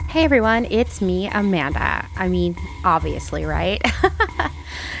Hey everyone, it's me, Amanda. I mean, obviously, right?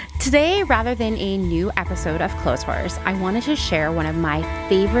 Today, rather than a new episode of Clotheshorse, I wanted to share one of my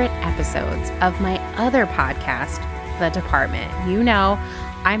favorite episodes of my other podcast, The Department. You know,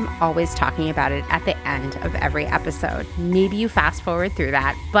 I'm always talking about it at the end of every episode. Maybe you fast forward through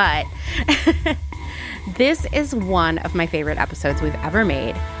that, but this is one of my favorite episodes we've ever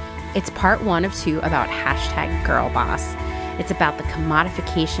made. It's part 1 of 2 about #GirlBoss. It's about the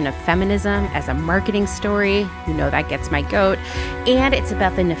commodification of feminism as a marketing story. You know that gets my goat. And it's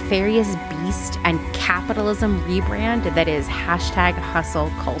about the nefarious beast and capitalism rebrand that is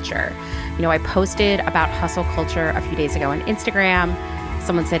 #hustle culture. You know, I posted about hustle culture a few days ago on Instagram.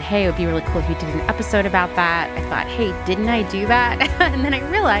 Someone said, hey, it would be really cool if you did an episode about that. I thought, hey, didn't I do that? And then I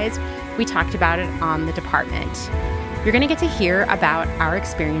realized we talked about it on The Department. You're going to get to hear about our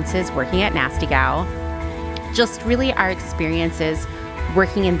experiences working at Nasty Gal, just really our experiences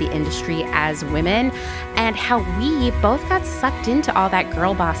working in the industry as women, and how we both got sucked into all that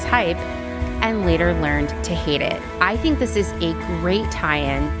girl boss hype and later learned to hate it. I think this is a great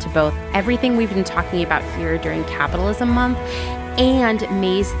tie-in to both everything we've been talking about here during Capitalism Month and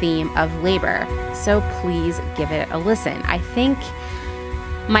May's theme of labor. So please give it a listen. I think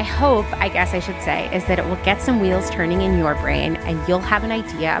my hope, I guess I should say, is that it will get some wheels turning in your brain and you'll have an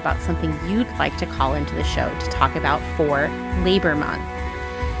idea about something you'd like to call into the show to talk about for Labor Month.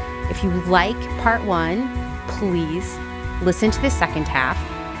 If you like part 1, please listen to the second half,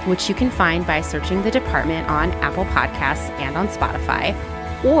 which you can find by searching The Department on Apple Podcasts and on Spotify,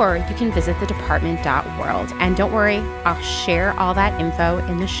 or you can visit thedepartment.world. And don't worry, I'll share all that info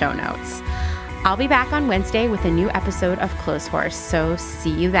in the show notes. I'll be back on Wednesday with a new episode of Clotheshorse, so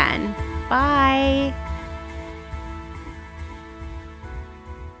see you then. Bye.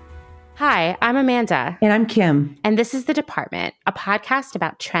 Hi, I'm Amanda. And I'm Kim. And this is The Department, a podcast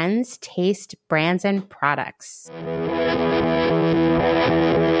about trends, taste, brands, and products.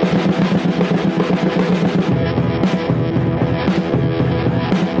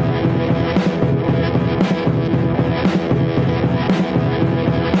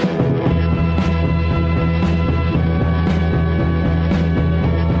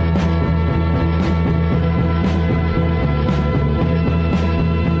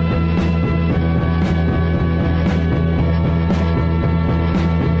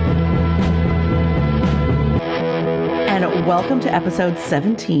 Welcome to episode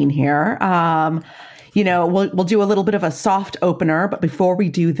 17 here. We'll do a little bit of a soft opener, but before we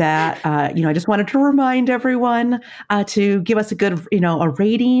do that, I just wanted to remind everyone to give us a good, a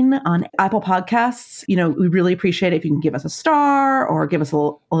rating on Apple Podcasts. We really appreciate it if you can give us a star or give us a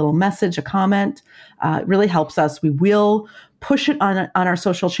little message, a comment. It really helps us. We will push it on our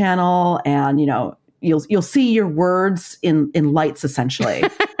social channel, and you'll see your words in lights, essentially.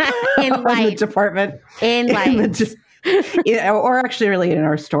 In light. The department. In light. Or actually really in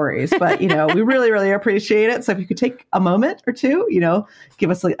our stories, but we really, really appreciate it. So if you could take a moment or two,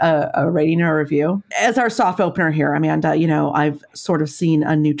 give us a rating or a review. As our soft opener here, Amanda, I've sort of seen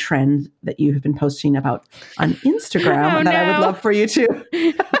a new trend that you have been posting about on Instagram that I would love for you to.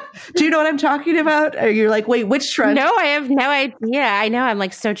 Do you know what I'm talking about? Are you like, wait, which trend? No, I have no idea. I know I'm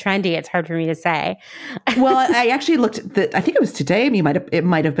like so trendy. It's hard for me to say. Well, I actually looked at I think it was today. It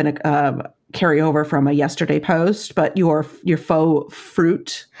might have been a carryover from a yesterday post, but your faux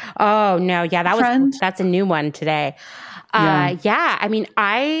fruit. Oh no, yeah, that's a new one today. Yeah. I mean,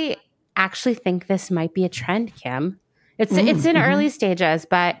 I actually think this might be a trend, Kim. It's in early stages,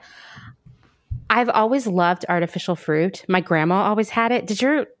 but I've always loved artificial fruit. My grandma always had it. Did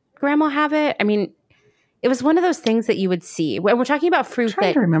your grandma have it? I mean, it was one of those things that you would see when we're talking about fruit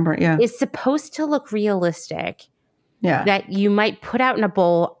that remember, is supposed to look realistic. Yeah, that you might put out in a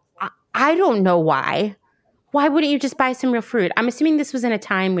bowl. I don't know why. Why wouldn't you just buy some real fruit? I'm assuming this was in a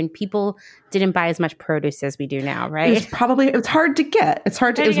time when people didn't buy as much produce as we do now, right? It was hard to get. It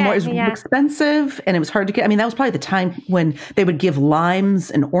was more expensive, and it was hard to get. I mean, that was probably the time when they would give limes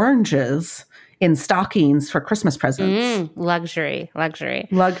and oranges in stockings for Christmas presents. Luxury. Luxury.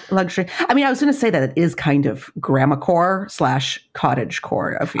 I mean, I was going to say that it is kind of grandma core / cottage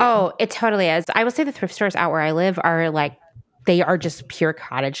core of you. Oh, it totally is. I will say the thrift stores out where I live are like, they are just pure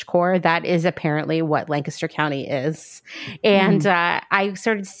cottage core. That is apparently what Lancaster County is. And I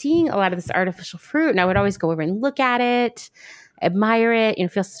started seeing a lot of this artificial fruit, and I would always go over and look at it, admire it,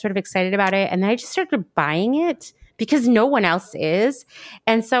 feel sort of excited about it. And then I just started buying it because no one else is.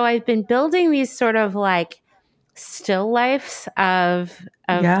 And so I've been building these sort of like still lifes of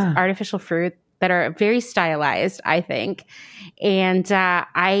artificial fruit that are very stylized, I think. And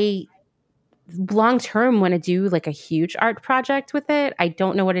long term want to do like a huge art project with it. I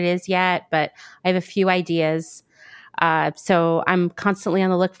don't know what it is yet, but I have a few ideas. So I'm constantly on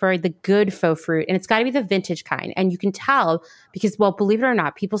the look for the good faux fruit, and it's got to be the vintage kind. And you can tell because, well, believe it or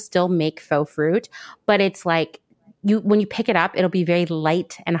not, people still make faux fruit, but it's like when you pick it up, it'll be very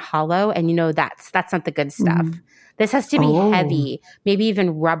light and hollow, and that's not the good stuff. This has to be heavy, maybe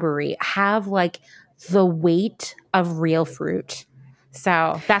even rubbery, have like the weight of real fruit.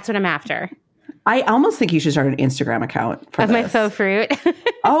 So that's what I'm after. I almost think you should start an Instagram account for my faux fruit.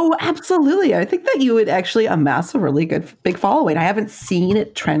 Oh, absolutely. I think that you would actually amass a really good big following. I haven't seen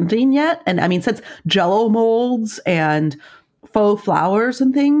it trending yet. And I mean, since Jell-O molds and faux flowers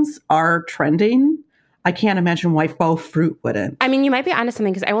and things are trending, I can't imagine why faux fruit wouldn't. I mean, you might be onto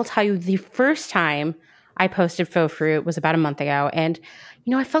something because I will tell you the first time I posted faux fruit was about a month ago. And,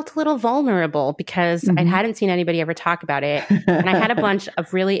 I felt a little vulnerable because I hadn't seen anybody ever talk about it. And I had a bunch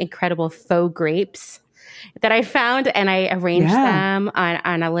of really incredible faux grapes that I found, and I arranged them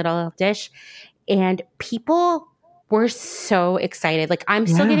on a little dish. And people were so excited. Like, I'm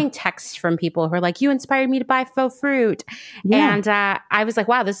still getting texts from people who are like, you inspired me to buy faux fruit. Yeah. And I was like,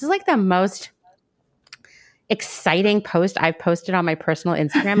 wow, this is like the most exciting post I've posted on my personal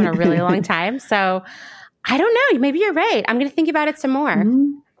Instagram in a really long time. So I don't know. Maybe you're right. I'm going to think about it some more.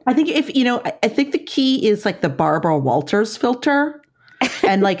 I think I think the key is like the Barbara Walters filter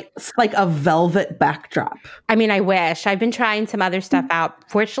and like a velvet backdrop. I mean, I wish. I've been trying some other stuff out.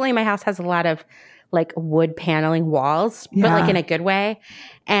 Fortunately, my house has a lot of like wood paneling walls, but like in a good way.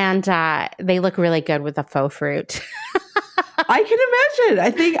 And they look really good with the faux fruit. I can imagine.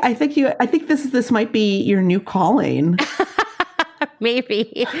 I think this might be your new calling.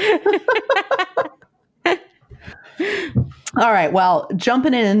 Maybe. All right. Well,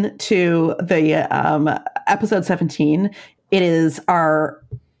 jumping into the episode 17, it's the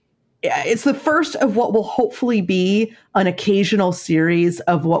first of what will hopefully be an occasional series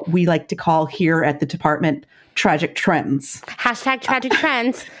of what we like to call here at the department tragic trends. Hashtag tragic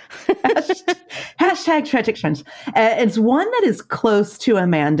trends. Hashtag tragic trends. It's one that is close to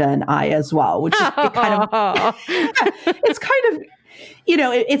Amanda and I as well, which is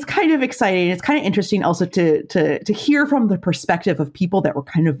it's kind of exciting. It's kind of interesting also to hear from the perspective of people that were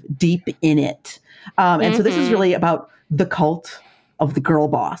kind of deep in it. And so this is really about the cult of the girl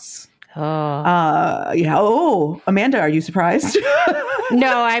boss. Oh, Amanda, are you surprised?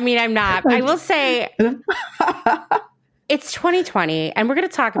 No, I mean, I'm not. I will say it's 2020, and we're going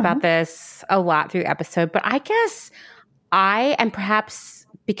to talk about this a lot through the episode, but I guess and perhaps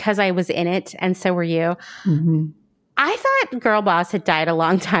because I was in it, and so were you, I thought Girl Boss had died a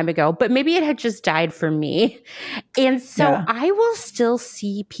long time ago, but maybe it had just died for me. And so I will still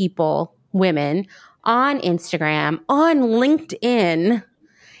see people, women, on Instagram, on LinkedIn,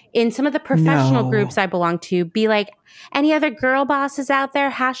 in some of the professional groups I belong to, be like, any other girl bosses out there?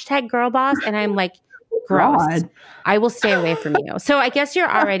 Hashtag girl boss. And I'm like, gross. God. I will stay away from you. So I guess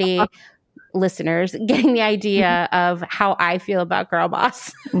you're already, listeners, getting the idea of how I feel about girl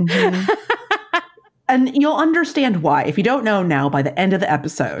boss. And you'll understand why. If you don't know now, by the end of the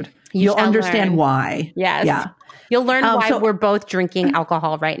episode, you'll understand why. Yes. Yeah. You'll learn why we're both drinking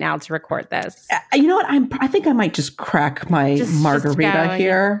alcohol right now to record this. You know what? I think I might just crack my margarita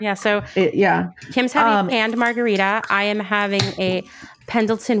here. Yeah. So Kim's having a canned margarita. I am having a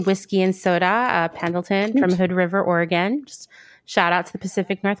Pendleton whiskey and soda. Pendleton from Hood River, Oregon. Just shout out to the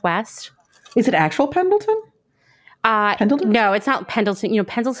Pacific Northwest. Is it actual Pendleton? Pendleton? No, it's not Pendleton.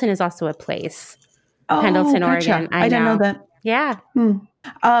 Pendleton is also a place. Pendleton, gotcha. Oregon. I didn't know that. Yeah.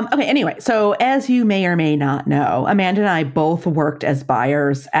 Okay, anyway, so as you may or may not know, Amanda and I both worked as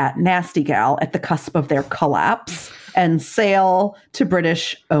buyers at Nasty Gal at the cusp of their collapse and sale to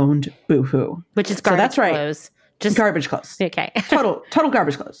British-owned Boohoo. Which is garbage clothes. Just garbage clothes. Okay. Total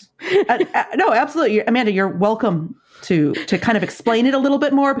garbage clothes. No, absolutely. Amanda, you're welcome to kind of explain it a little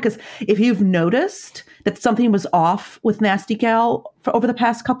bit more, because if you've noticed that something was off with Nasty Gal for over the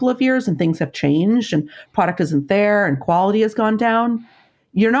past couple of years and things have changed and product isn't there and quality has gone down,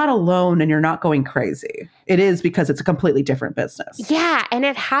 you're not alone and you're not going crazy. It is because it's a completely different business. Yeah. And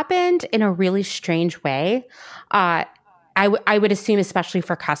it happened in a really strange way. I would assume, especially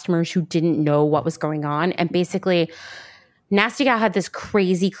for customers who didn't know what was going on. And basically, Nasty Gal had this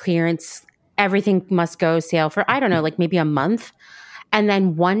crazy clearance, everything must go sale for, I don't know, like maybe a month. And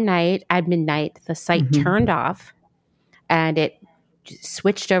then one night at midnight, the site turned off and it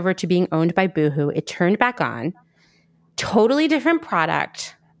switched over to being owned by Boohoo. It turned back on. Totally different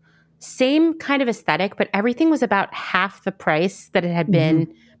product. Same kind of aesthetic, but everything was about half the price that it had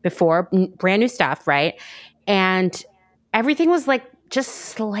been before. Brand new stuff, right? And everything was like just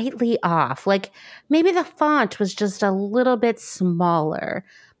slightly off. Like maybe the font was just a little bit smaller.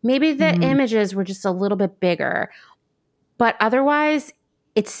 Maybe the images were just a little bit bigger. But otherwise,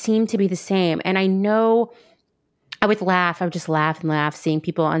 it seemed to be the same. And I know I would just laugh and laugh seeing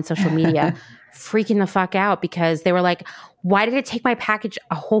people on social media freaking the fuck out because they were like, why did it take my package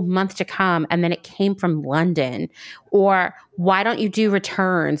a whole month to come and then it came from London? Or why don't you do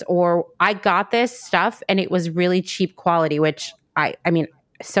returns? Or I got this stuff and it was really cheap quality, which I mean,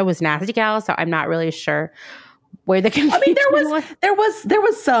 so was Nasty Gal, so I'm not really sure where the confusion there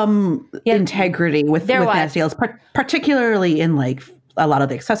was some integrity with Nasty Gals, particularly in like a lot of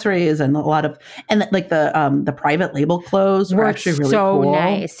the accessories and like the private label clothes were actually really so cool.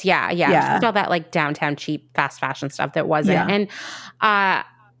 Nice. Yeah. Just all that like downtown cheap fast fashion stuff that wasn't. Yeah. And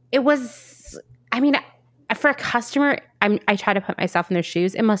it was, I mean, for a customer, I try to put myself in their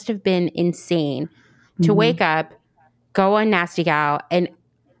shoes. It must have been insane to wake up, go on Nasty Gal, and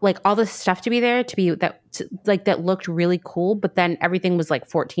like all the stuff to be there that looked really cool, but then everything was like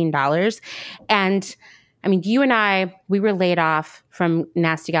 $14. And I mean, you and we were laid off from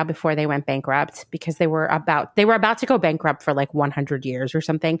Nasty Gal before they went bankrupt because they were about to go bankrupt for like 100 years or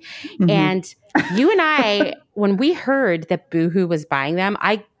something. And you and I, when we heard that Boohoo was buying them,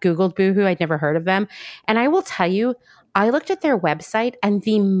 I Googled Boohoo. I'd never heard of them. And I will tell you, I looked at their website and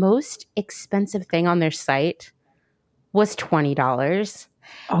the most expensive thing on their site was $20.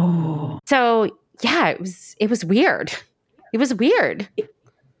 Oh. So yeah, it was weird. It was weird.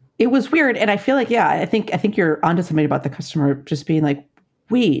 It was weird. And I feel like, I think you're onto something about the customer just being like,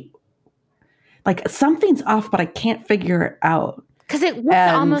 wait, like something's off, but I can't figure it out. Because it looked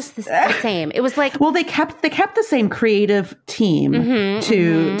almost the same. It was like, well, they kept the same creative team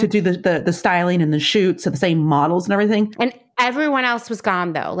to do the styling and the shoots and the same models and everything. And everyone else was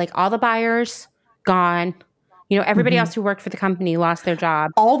gone though. Like all the buyers gone. You know, everybody else who worked for the company lost their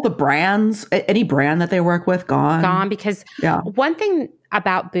job. All the brands, any brand that they work with, gone because one thing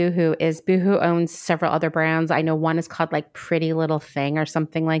about Boohoo is Boohoo owns several other brands. I know one is called like Pretty Little Thing or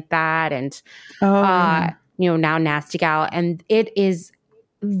something like that. And, now Nasty Gal. And it is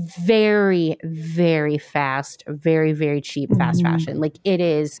very, very fast, very, very cheap fast fashion. Like it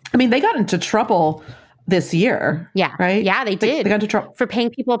is. I mean, they got into trouble this year. Yeah. Right? Yeah, they did. They got into trouble for paying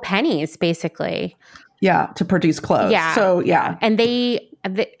people pennies, basically. Yeah, to produce clothes. Yeah. So, yeah. And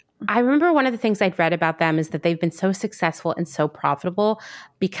I remember one of the things I'd read about them is that they've been so successful and so profitable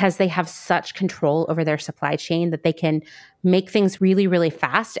because they have such control over their supply chain that they can make things really, really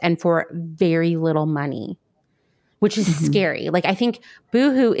fast and for very little money, which is scary. Like, I think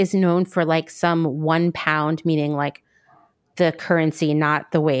Boohoo is known for like some 1 pound, meaning like the currency,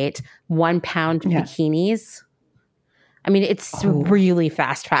 not the weight, 1 pound bikinis. I mean, it's really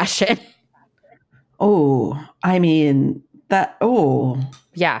fast fashion. Oh, I mean,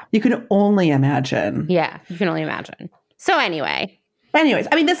 yeah. You can only imagine. Yeah, you can only imagine. So anyways,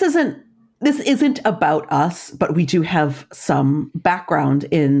 I mean, this isn't about us, but we do have some background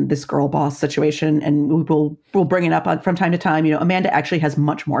in this girl boss situation, and we'll bring it up from time to time. You know, Amanda actually has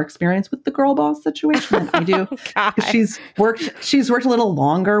much more experience with the girl boss situation than I do. She's worked a little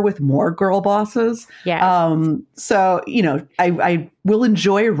longer with more girl bosses. Yeah. So you know, I will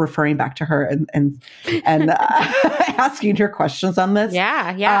enjoy referring back to her and asking her questions on this.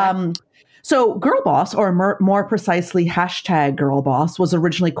 Yeah. Yeah. So girl boss, or more precisely hashtag girl boss, was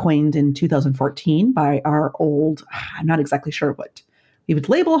originally coined in 2014 by our old, I'm not exactly sure what we would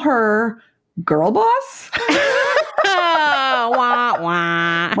label her, girl boss? Wah,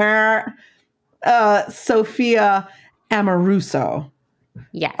 wah. Sophia Amoruso.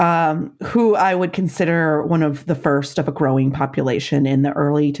 Yes. Who I would consider one of the first of a growing population in the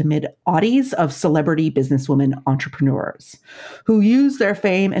early to mid-aughties of celebrity businesswomen entrepreneurs who use their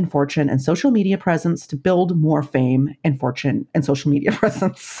fame and fortune and social media presence to build more fame and fortune and social media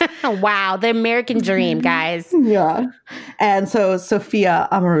presence. Wow, the American dream, guys. Yeah. And so Sophia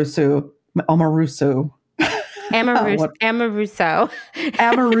Amoruso. Amoruso.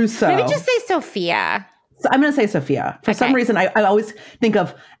 Maybe just say Sophia. So I'm going to say Sophia. For some reason, I always think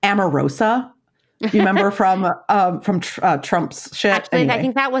of Omarosa. You remember from Trump's shit? Actually, anyway. I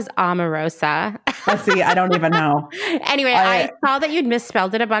think that was Omarosa. See, I don't even know. Anyway, I saw that you'd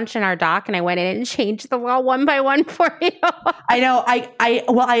misspelled it a bunch in our doc, and I went in and changed the law one by one for you. I know. I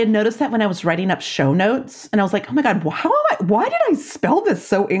had noticed that when I was writing up show notes, and I was like, oh my God, why did I spell this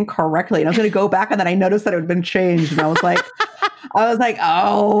so incorrectly? And I was going to go back, and then I noticed that it had been changed, and I was like,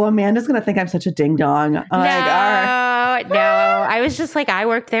 oh, Amanda's going to think I'm such a ding dong. No. I was just like, I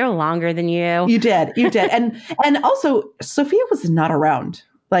worked there longer than you. You did. And also, Sophia was not around.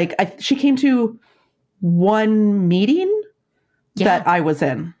 Like, she came to one meeting that I was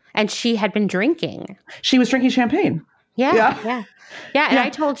in. And she had been drinking. She was drinking champagne. Yeah. And I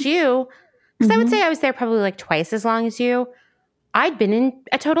told you, because I would say I was there probably like twice as long as you. I'd been in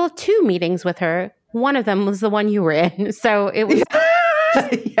a total of 2 meetings with her. One of them was the one you were in. So it was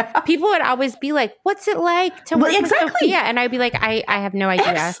people would always be like, what's it like to work with Sophia? And I'd be like, I have no idea.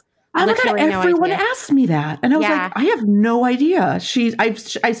 Yes. Oh my God, everyone asked me that. And I was like, I have no idea. I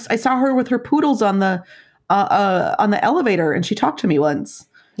saw her with her poodles on the elevator, and she talked to me once.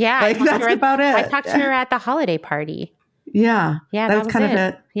 Yeah. Like, that's about it. I talked to her at the holiday party. Yeah. That was kind of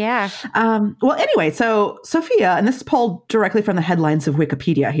it. Yeah. Well, anyway, so Sophia, and this is pulled directly from the headlines of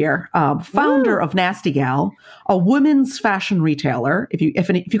Wikipedia here, founder of Nasty Gal, a women's fashion retailer. If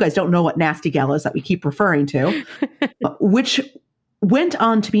you guys don't know what Nasty Gal is that we keep referring to, which went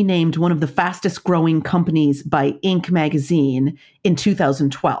on to be named one of the fastest growing companies by Inc. magazine in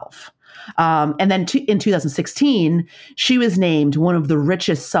 2012. And then in 2016, she was named one of the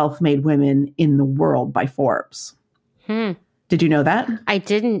richest self-made women in the world by Forbes. Did you know that? I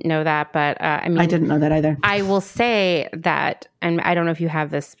didn't know that, but I didn't know that either. I will say that, and I don't know if you have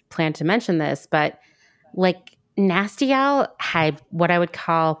this plan to mention this, but like Nasty Gal had what I would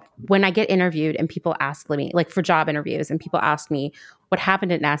call, when I get interviewed and people ask me, like for job interviews, and people ask me what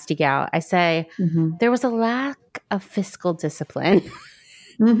happened at Nasty Gal, I say there was a lack of fiscal discipline.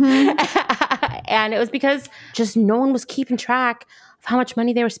 And it was because just no one was keeping track of how much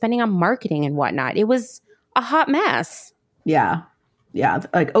money they were spending on marketing and whatnot. It was a hot mess. Yeah.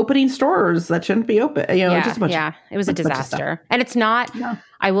 Like opening stores that shouldn't be open. Just a bunch it was a disaster. And it's not,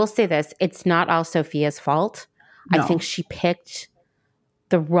 I will say this, it's not all Sophia's fault. No. I think she picked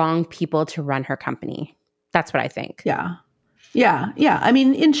the wrong people to run her company. That's what I think. Yeah. I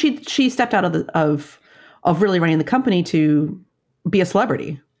mean, and she stepped out of really running the company to be a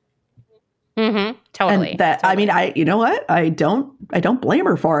celebrity. Totally. And that, totally. I mean, you know what? I don't blame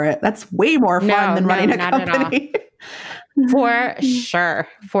her for it. That's way more fun than running a company. For sure.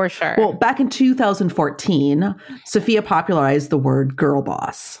 Well, back in 2014, Sophia popularized the word girl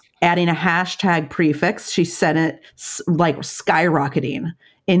boss. Adding a hashtag prefix, she sent it like skyrocketing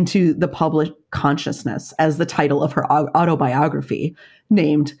into the public consciousness as the title of her autobiography,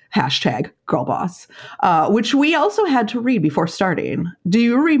 named #GirlBoss, which we also had to read before starting. Do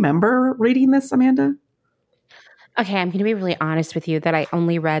you remember reading this, Amanda? Okay, I'm going to be really honest with you that I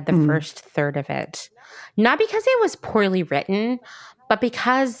only read the first third of it. Not because it was poorly written, but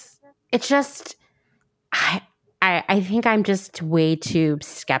because it just, I think I'm just way too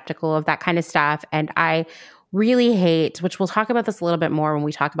skeptical of that kind of stuff. And I really hate, which we'll talk about this a little bit more when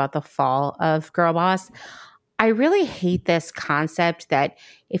we talk about the fall of Girl Boss. I really hate this concept that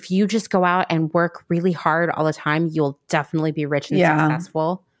if you just go out and work really hard all the time, you'll definitely be rich and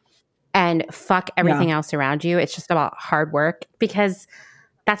successful. And fuck everything else around you. It's just about hard work, because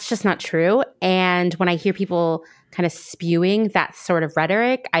that's just not true. And when I hear people kind of spewing that sort of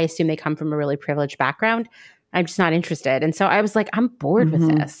rhetoric, I assume they come from a really privileged background. I'm just not interested. And so I was like, I'm bored with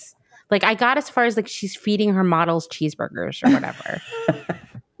this. Like, I got as far as like she's feeding her models cheeseburgers or whatever.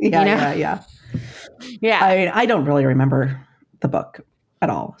 Yeah. I don't really remember the book at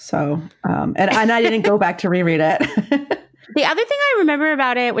all. So, and I didn't go back to reread it. The other thing I remember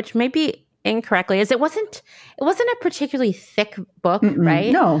about it, which may be incorrectly, is it wasn't a particularly thick book,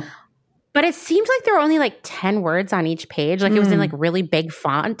 right? No. But it seemed like there were only like 10 words on each page. Like it was in like really big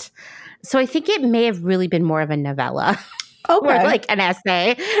font. So I think it may have really been more of a novella. Or like an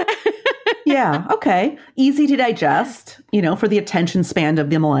essay. Yeah. Okay. Easy to digest, for the attention span of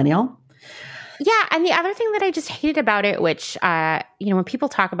the millennial. Yeah. And the other thing that I just hated about it, which, when people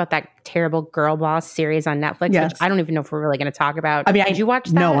talk about that terrible Girl Boss series on Netflix, which I don't even know if we're really going to talk about. I mean, did you watch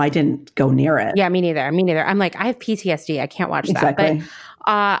that? No, I didn't go near it. Yeah, me neither. I'm like, I have PTSD. I can't watch exactly. that.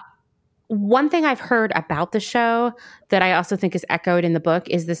 But one thing I've heard about the show that I also think is echoed in the book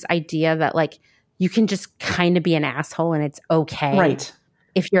is this idea that like you can just kind of be an asshole and it's okay. Right.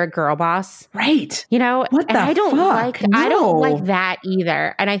 If you're a girl boss. Right. What the I don't fuck? I don't like that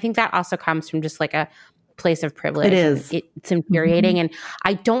either. And I think that also comes from just like a place of privilege. It is. It's infuriating. And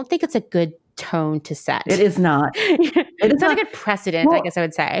I don't think it's a good tone to set. It is not. It's not a good precedent, I guess I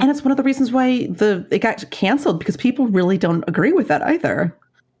would say. And it's one of the reasons why it got canceled, because people really don't agree with that either.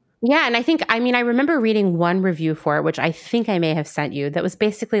 Yeah. And I remember reading one review for it, which I think I may have sent you, that was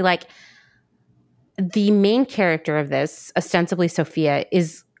basically like, the main character of this, ostensibly Sophia,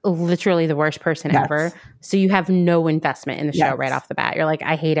 is literally the worst person ever. So you have no investment in the show right off the bat. You're like,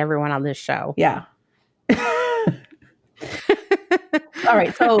 I hate everyone on this show. Yeah. All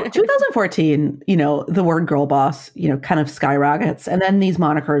right. So 2014, the word girl boss, kind of skyrockets. And then these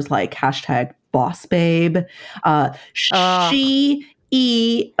monikers like Boss Babe, CEO.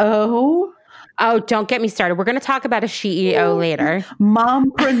 Oh, don't get me started. We're going to talk about a CEO later.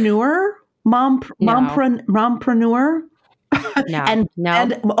 Mompreneur. Mompreneur. No.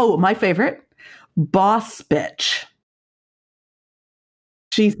 And my favorite, Boss Bitch.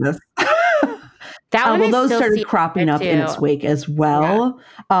 Jesus. That one those started cropping up in its wake as well.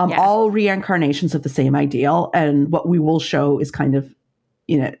 Yeah. All reincarnations of the same ideal. And what we will show is kind of,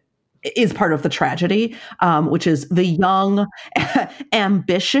 is part of the tragedy, which is the young,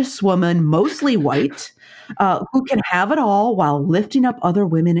 ambitious woman, mostly white, who can have it all while lifting up other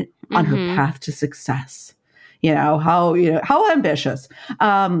women on her path to success. How ambitious.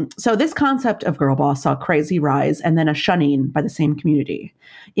 So this concept of girl boss saw a crazy rise and then a shunning by the same community.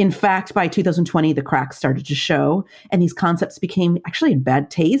 In fact, by 2020, the cracks started to show, and these concepts became actually in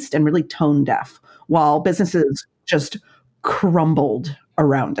bad taste and really tone deaf, while businesses just crumbled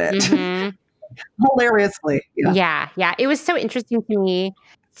around it. Hilariously. Yeah. It was so interesting to me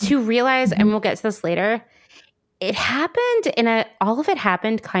to realize, and we'll get to this later, all of it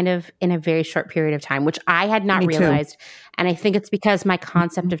happened kind of in a very short period of time, which I had not realized. And I think it's because my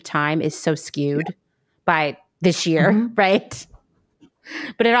concept of time is so skewed by this year, right?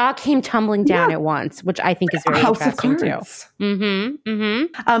 But it all came tumbling down at once, which I think is very interesting too.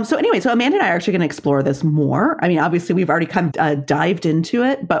 So Amanda and I are actually going to explore this more. I mean, obviously we've already kind of dived into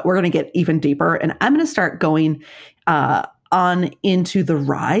it, but we're going to get even deeper. And I'm going to start going on into the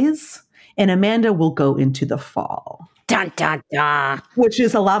rise, and Amanda will go into the fall. Dun, dun, dun. Which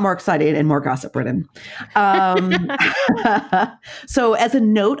is a lot more exciting and more gossip ridden. So as a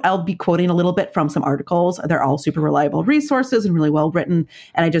note, I'll be quoting a little bit from some articles. They're all super reliable resources and really well written.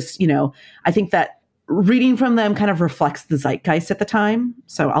 And I just, I think that reading from them kind of reflects the zeitgeist at the time.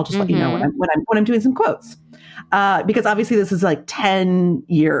 So I'll just let you know when I'm doing some quotes. Because obviously this is like 10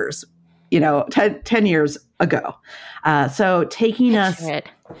 years, 10 years ago. So taking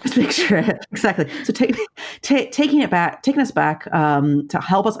picture it. Exactly. So taking us back to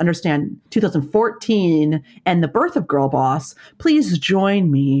help us understand 2014 and the birth of Girl Boss, please join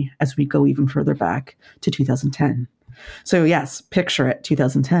me as we go even further back to 2010. So yes, picture it,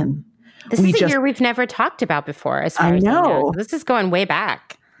 2010. This is a year we've never talked about before. As far as I know. This is going way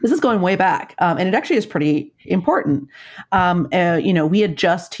back. This is going way back, and it actually is pretty important. We had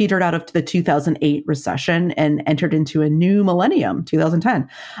just teetered out of the 2008 recession and entered into a new millennium, 2010.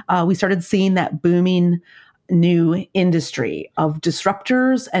 We started seeing that booming new industry of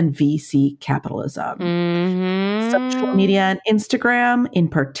disruptors and VC capitalism. Social media and Instagram in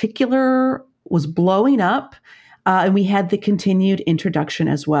particular was blowing up, and we had the continued introduction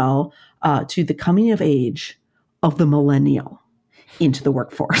as well to the coming of age of the millennial into the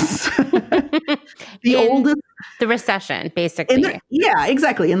workforce. The recession, basically.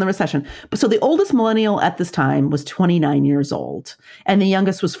 Exactly. In the recession. So the oldest millennial at this time was 29 years old, and the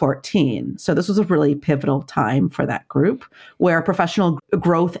youngest was 14. So this was a really pivotal time for that group where professional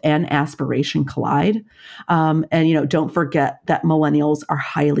growth and aspiration collide. And don't forget that millennials are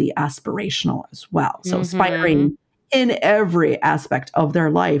highly aspirational as well. So aspiring in every aspect of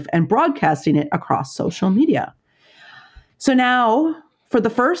their life and broadcasting it across social media. So now, for the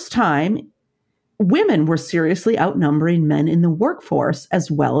first time, women were seriously outnumbering men in the workforce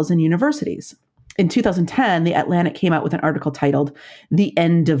as well as in universities. In 2010, The Atlantic came out with an article titled "The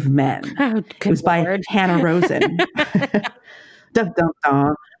End of Men." It was by Hannah Rosen. Dun, dun,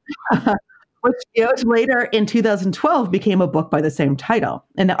 dun. Which later in 2012 became a book by the same title.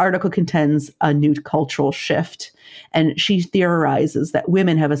 And the article contends a new cultural shift. And she theorizes that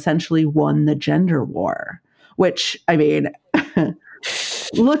women have essentially won the gender war. Which, I mean,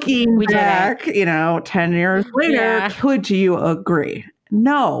 looking back, 10 years later, could you agree?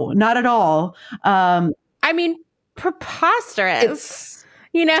 No, not at all. Preposterous.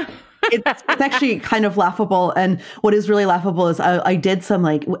 It's actually kind of laughable. And what is really laughable is I did some,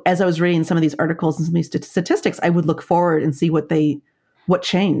 as I was reading some of these articles and some of these statistics, I would look forward and see what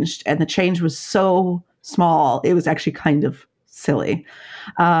changed. And the change was so small. It was actually kind of silly.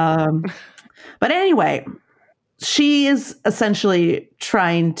 But anyway, she is essentially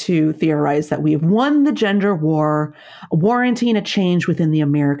trying to theorize that we have won the gender war, warranting a change within the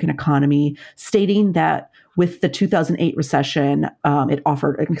American economy, stating that with the 2008 recession, it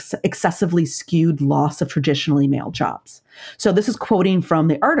offered an excessively skewed loss of traditionally male jobs. So this is quoting from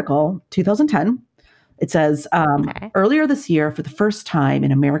the article, 2010. It says, earlier this year, for the first time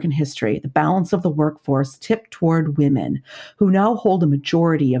in American history, the balance of the workforce tipped toward women, who now hold a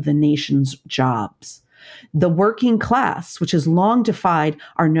majority of the nation's jobs. The working class, which has long defied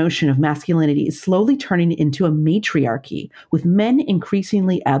our notion of masculinity, is slowly turning into a matriarchy, with men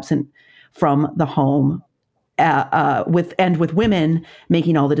increasingly absent from the home, with women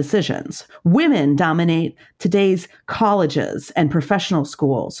making all the decisions. Women dominate today's colleges and professional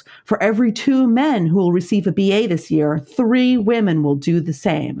schools. For every 2 men who will receive a BA this year, 3 women will do the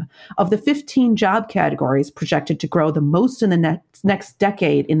same. Of the 15 job categories projected to grow the most in the next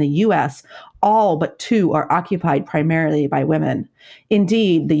decade in the U.S., all but 2 are occupied primarily by women.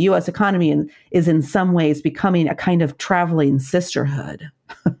 Indeed, the U.S. economy is in some ways becoming a kind of traveling sisterhood.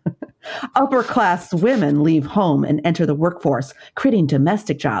 Upper class women leave home and enter the workforce, creating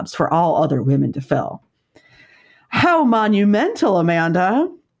domestic jobs for all other women to fill. How monumental,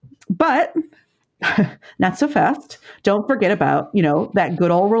 Amanda. But not so fast. Don't forget about, that good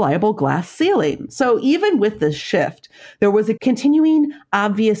old reliable glass ceiling. So even with this shift, there was a continuing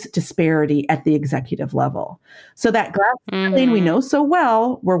obvious disparity at the executive level. So that glass ceiling we know so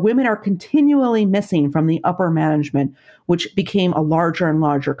well, where women are continually missing from the upper management, which became a larger and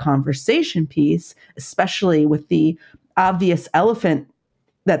larger conversation piece, especially with the obvious elephant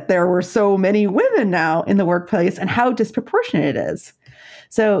that there were so many women now in the workplace and how disproportionate it is.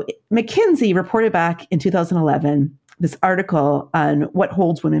 So McKinsey reported back in 2011 this article on what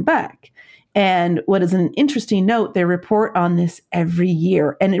holds women back. And what is an interesting note, they report on this every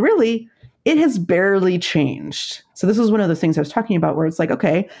year. And it has barely changed. So this was one of those things I was talking about where it's like,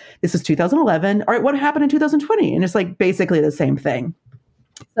 okay, this is 2011. All right, what happened in 2020? And it's like basically the same thing.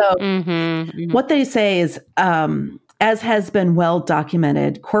 So what they say is, as has been well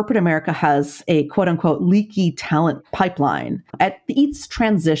documented, corporate America has a quote unquote leaky talent pipeline. At each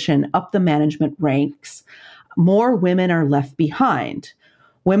transition up the management ranks, more women are left behind.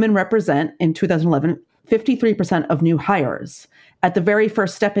 Women represent, in 2011, 53% of new hires at the very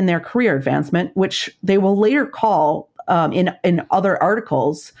first step in their career advancement, which they will later call in other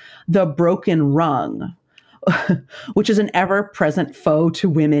articles, the broken rung. Which is an ever-present foe to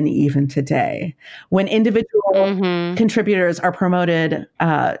women even today. When individual contributors are promoted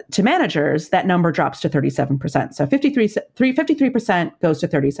to managers, that number drops to 37%. So 53% goes to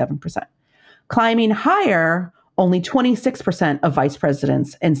 37%. Climbing higher, only 26% of vice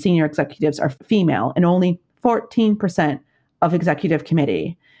presidents and senior executives are female, and only 14% of executive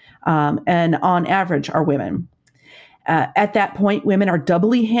committee, and on average are women. At that point, women are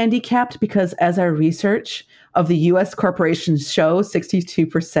doubly handicapped because, as our research of the U.S. corporations show,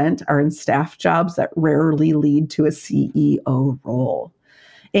 62% are in staff jobs that rarely lead to a CEO role.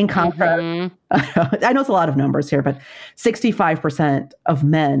 In contrast, I know it's a lot of numbers here, but 65% of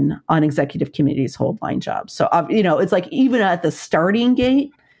men on executive committees hold line jobs. So, it's like even at the starting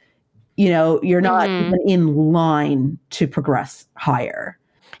gate, you're not even in line to progress higher.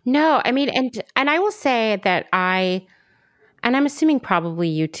 No, I mean, and I will say that and I'm assuming probably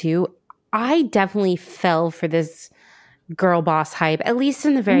you too, I definitely fell for this girl boss hype, at least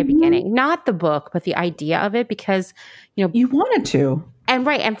in the very beginning. Not the book, but the idea of it, because, you wanted to. And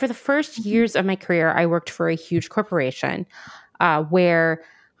right. And for the first years of my career, I worked for a huge corporation where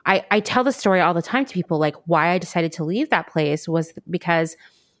I tell the story all the time to people, like why I decided to leave that place was because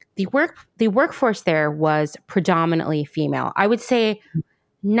the workforce there was predominantly female. I would say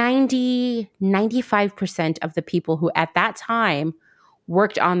 95% of the people who at that time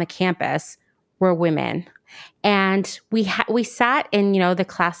worked on the campus were women. And we sat in, the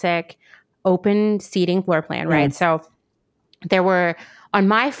classic open seating floor plan, right? Yes. So there were, on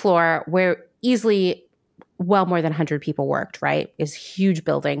my floor, where easily well more than 100 people worked, right? It's a huge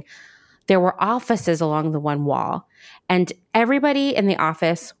building. There were offices along the one wall, and everybody in the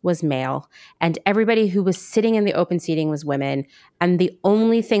office was male, and everybody who was sitting in the open seating was women. And the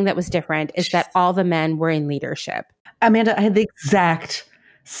only thing that was different is that all the men were in leadership. Amanda, I had the exact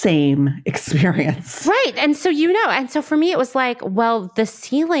same experience. Right. And so, and so for me, it was like, well, the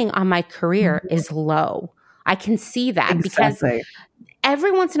ceiling on my career is low. I can see that because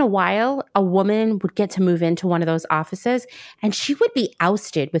every once in a while, a woman would get to move into one of those offices and she would be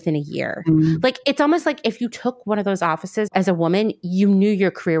ousted within a year. Like, it's almost like if you took one of those offices as a woman, you knew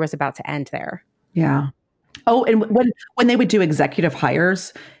your career was about to end there. Yeah. Oh, and when they would do executive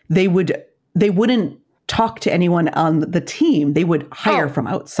hires, they wouldn't talk to anyone on the team. They would hire from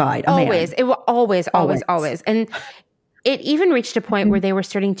outside. Always. It will always. And it even reached a point where they were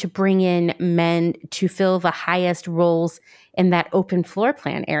starting to bring in men to fill the highest roles in that open floor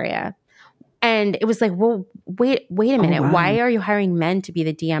plan area. And it was like, well, wait a minute. Wow. Why are you hiring men to be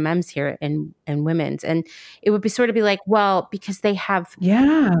the DMMs here and women's? And it would be sort of be like, well, because they have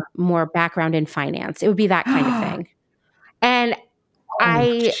more background in finance. It would be that kind of thing. And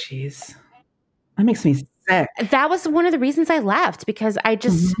jeez. That makes me sick. That was one of the reasons I left, because I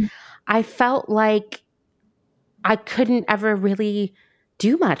just, I felt like I couldn't ever really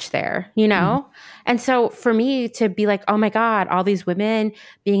do much there, you know? And so for me to be like, oh my God, all these women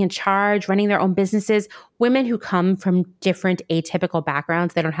being in charge, running their own businesses, women who come from different atypical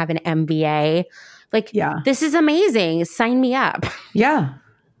backgrounds, they don't have an MBA. Like, this is amazing. Sign me up. Yeah.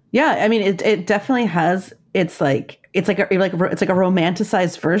 Yeah. I mean, it definitely has, it's like a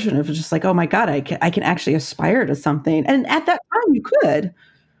romanticized version of just like, oh my God, I can actually aspire to something. And at that time you could.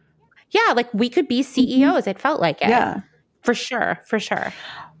 Yeah. Like we could be CEOs. It felt like it. Yeah. For sure. For sure.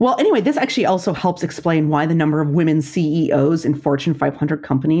 Well, anyway, this actually also helps explain why the number of women CEOs in Fortune 500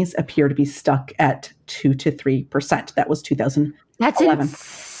 companies appear to be stuck at 2 to 3%. That was 2011. That's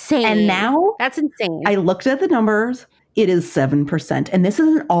insane. And now that's insane. I looked at the numbers. It is 7%. And this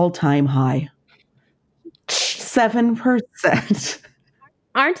is an all-time high. 7%.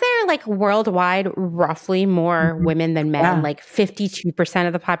 Aren't there like worldwide roughly more women than men? Yeah. Like 52%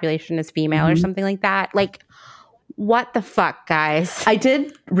 of the population is female or something like that. Like, what the fuck, guys? I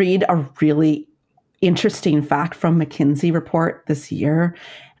did read a really interesting fact from McKinsey report this year.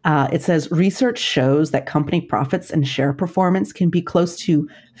 It says research shows that company profits and share performance can be close to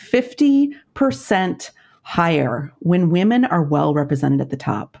 50% higher when women are well represented at the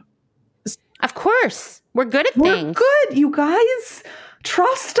top. Of course. We're good at things. We're good, you guys.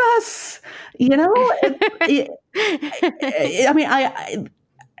 Trust us. You know, I mean,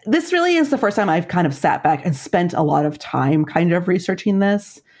 this really is the first time I've kind of sat back and spent a lot of time kind of researching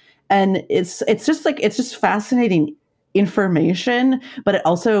this. And it's just fascinating information, but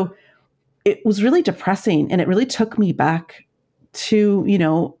it was really depressing. And it really took me back to, you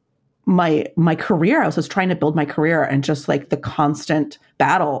know, my career. I was just trying to build my career and just like the constant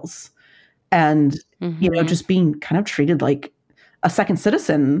battles and, you know, just being kind of treated like a second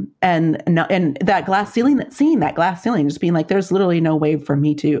citizen and that glass ceiling, just being like, there's literally no way for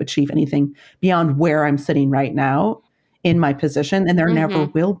me to achieve anything beyond where I'm sitting right now in my position. And there never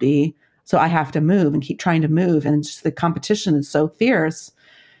will be. So I have to move and keep trying to move. And just the competition is so fierce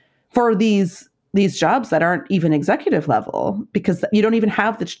for these jobs that aren't even executive level because you don't even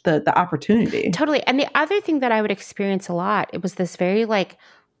have the opportunity. Totally. And the other thing that I would experience a lot, it was this very like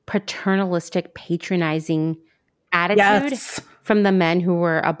paternalistic, patronizing attitude from the men who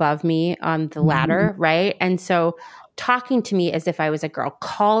were above me on the ladder, right? And so talking to me as if I was a girl,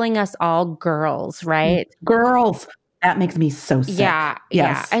 calling us all girls, right? Girls. That makes me so sick. Yeah.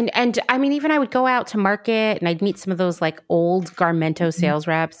 Yes. Yeah. And I mean, even I would go out to market and I'd meet some of those like old Garmento sales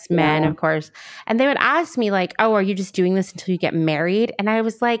reps, men, of course. And they would ask me like, oh, are you just doing this until you get married? And I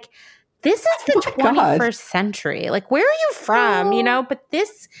was like, this is the 21st century. Like, where are you from? You know, but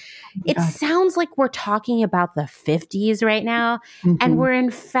it sounds like we're talking about the 50s right now. And we're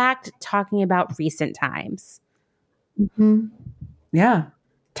in fact talking about recent times. Yeah.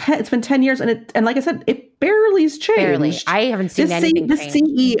 It's been 10 years and like I said, it barely's changed. Barely. I haven't seen anything change. The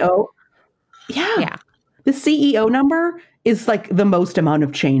CEO. Yeah. The CEO number is like the most amount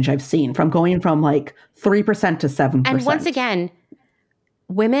of change I've seen from going from like 3% to 7%. And once again,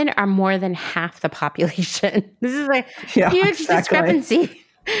 women are more than half the population. This is a huge discrepancy.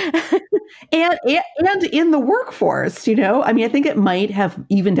 and in the workforce, you know, I mean, I think it might have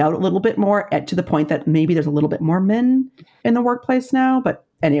evened out a little bit more to the point that maybe there's a little bit more men in the workplace now. But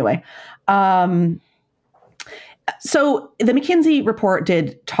anyway, so the McKinsey report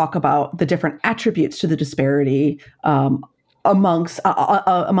did talk about the different attributes to the disparity amongst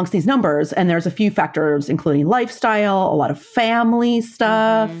these numbers. And there's a few factors, including lifestyle, a lot of family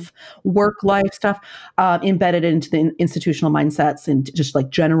stuff, work life stuff, embedded into the institutional mindsets and just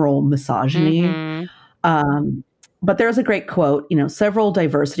like general misogyny. But there's a great quote, you know, several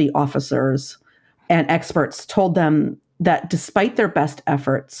diversity officers and experts told them that despite their best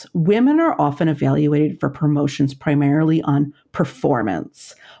efforts, women are often evaluated for promotions primarily on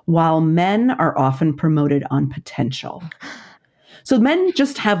performance, while men are often promoted on potential. So men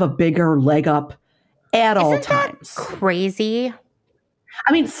just have a bigger leg up at all times. That crazy?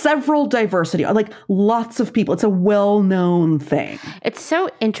 I mean, several diversity, like lots of people. It's a well-known thing. It's so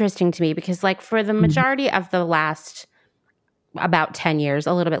interesting to me because like for the majority of the last about 10 years,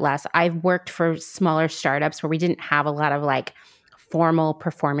 a little bit less, I've worked for smaller startups where we didn't have a lot of like formal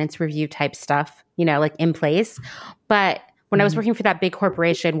performance review type stuff, you know, like in place. But when I was working for that big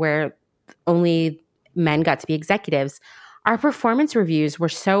corporation where only men got to be executives, our performance reviews were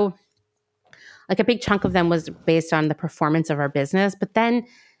so, like a big chunk of them was based on the performance of our business. But then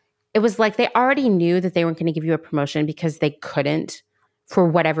it was like they already knew that they weren't going to give you a promotion because they couldn't for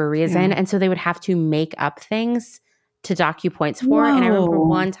whatever reason. And so they would have to make up things to dock you points for. And I remember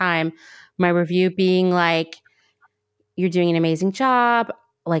one time my review being like, you're doing an amazing job.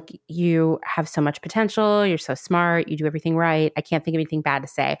 like, you have so much potential. You're so smart. You do everything right. I can't think of anything bad to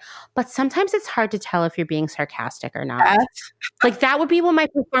say. But sometimes it's hard to tell if you're being sarcastic or not. Like, that would be what my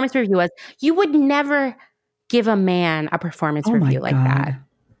performance review was. You would never give a man a performance review like that.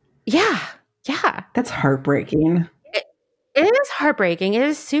 Yeah. Yeah. That's heartbreaking. It is heartbreaking. It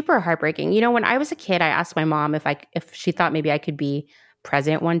is super heartbreaking. You know, when I was a kid, I asked my mom if she thought maybe I could be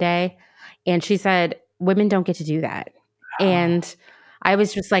president one day. And she said, women don't get to do that. And I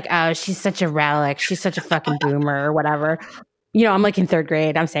was just like, oh, she's such a relic. She's such a fucking boomer or whatever. You know, I'm like in third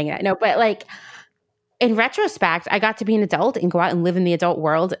grade. I'm saying that. No, but like, in retrospect, I got to be an adult and go out and live in the adult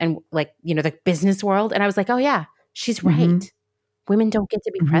world and, like, you know, the business world. And I was like, oh yeah, she's right. Mm-hmm. Women don't get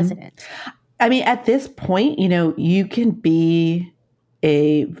to be president. I mean, at this point, you know, you can be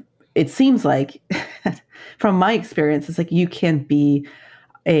it seems like from my experience, it's like you can be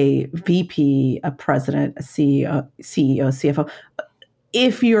a VP, a president, a CEO, CFO,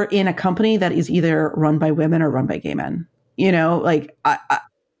 if you're in a company that is either run by women or run by gay men. You know, like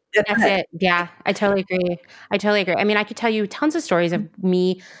that's it. Yeah, I totally agree. I mean, I could tell you tons of stories of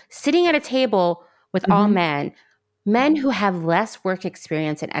me sitting at a table with all men who have less work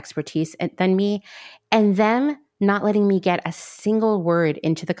experience and expertise than me, and them not letting me get a single word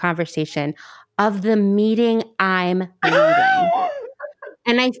into the conversation of the meeting I'm leading.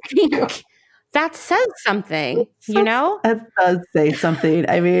 And I think that says something, you know? It does say something.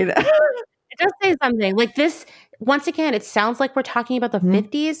 I mean, it does say something. Like this, once again, it sounds like we're talking about the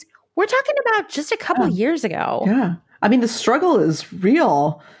 50s. We're talking about just a couple years ago. Yeah. I mean, the struggle is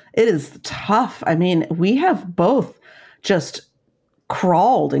real. It is tough. I mean, we have both just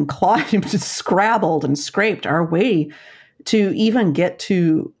crawled and climbed, just scrabbled and scraped our way to even get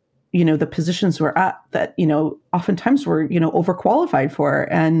to, you know, the positions we're at that, you know, oftentimes we're, you know, overqualified for.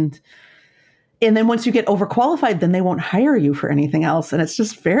 And then once you get overqualified, then they won't hire you for anything else. And it's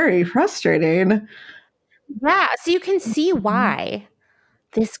just very frustrating. Yeah. So you can see why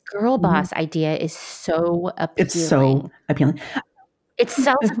this girl boss idea is so appealing. It's so appealing. It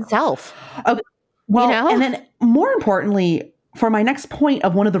sells itself. Well, you know? And then more importantly, for my next point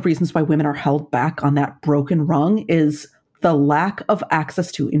of one of the reasons why women are held back on that broken rung is the lack of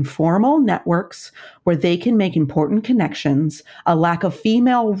access to informal networks where they can make important connections, a lack of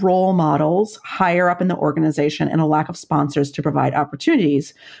female role models higher up in the organization, and a lack of sponsors to provide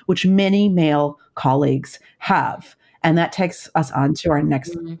opportunities, which many male colleagues have. And that takes us on to our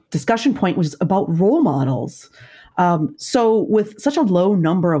next discussion point, which is about role models. So with such a low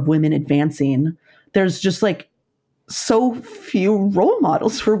number of women advancing, there's just like so few role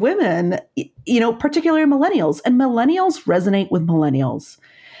models for women, you know, particularly millennials. And millennials resonate with millennials.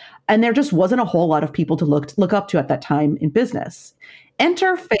 And there just wasn't a whole lot of people to look up to at that time in business.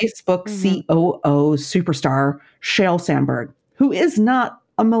 Enter Facebook COO superstar Sheryl Sandberg, who is not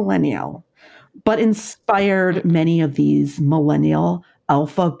a millennial, but inspired many of these millennial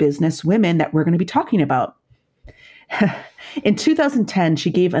alpha business women that we're going to be talking about. In 2010, she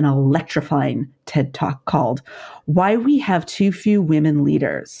gave an electrifying TED Talk called Why We Have Too Few Women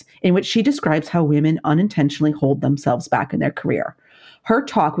Leaders, in which she describes how women unintentionally hold themselves back in their career. Her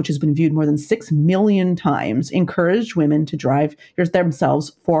talk, which has been viewed more than 6 million times, encouraged women to drive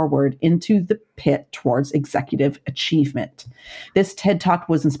themselves forward into the pit towards executive achievement. This TED Talk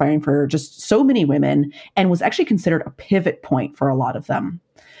was inspiring for just so many women and was actually considered a pivot point for a lot of them.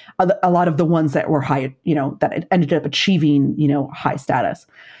 A lot of the ones that were high, you know, that ended up achieving, you know, high status.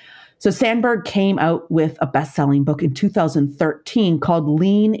 So Sandberg came out with a best-selling book in 2013 called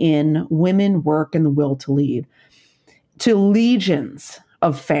Lean In, Women, Work, and the Will to Lead, to legions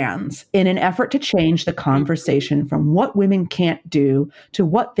of fans in an effort to change the conversation from what women can't do to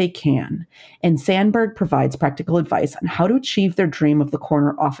what they can. And Sandberg provides practical advice on how to achieve their dream of the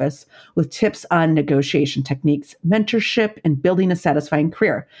corner office with tips on negotiation techniques, mentorship, and building a satisfying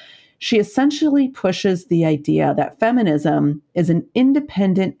career. She essentially pushes the idea that feminism is an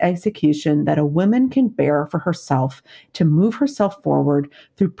independent execution that a woman can bear for herself to move herself forward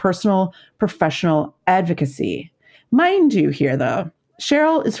through personal, professional advocacy. Mind you here, though,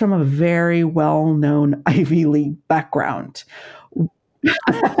 Sheryl is from a very well-known Ivy League background.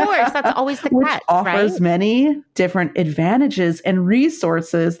 Of course, that's always the catch, which offers many different advantages and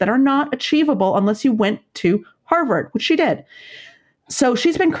resources that are not achievable unless you went to Harvard, which she did. So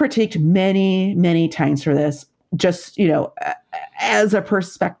she's been critiqued many, many times for this, just, you know, as a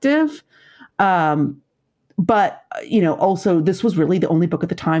perspective. But, you know, also this was really the only book at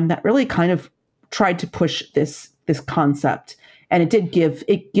the time that really kind of tried to push this concept. And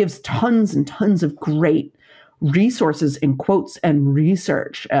it gives tons and tons of great resources and quotes and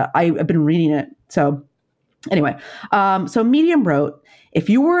research. I've been reading it. So Anyway, so Medium wrote, if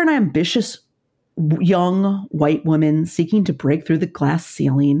you were an ambitious young white woman seeking to break through the glass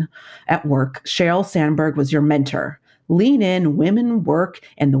ceiling at work, Sheryl Sandberg was your mentor. Lean in, women, work,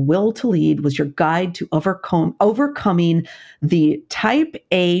 and the will to lead was your guide to overcoming the type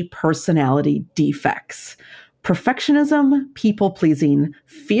A personality defects. Perfectionism, people-pleasing,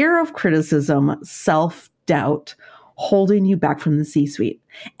 fear of criticism, self-doubt, holding you back from the C-suite.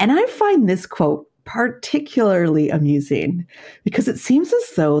 And I find this quote particularly amusing because it seems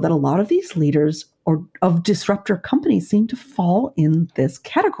as though that a lot of these leaders or of disruptor companies seem to fall in this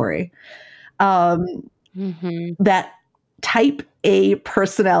category. That type A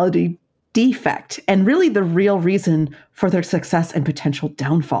personality defect, and really the real reason for their success and potential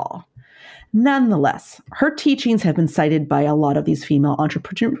downfall. Nonetheless, her teachings have been cited by a lot of these female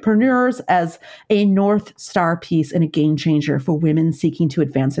entrepreneurs as a North Star piece and a game changer for women seeking to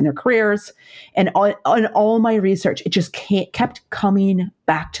advance in their careers. And on all my research, it just kept coming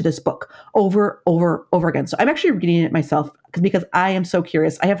back to this book over again. So I'm actually reading it myself because I am so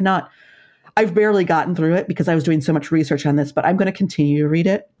curious. I've barely gotten through it because I was doing so much research on this, but I'm going to continue to read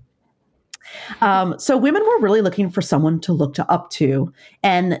it. So women were really looking for someone to look up to,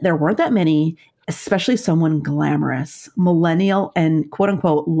 and there weren't that many, especially someone glamorous, millennial, and quote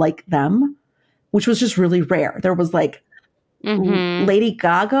unquote like them, which was just really rare. There was like Lady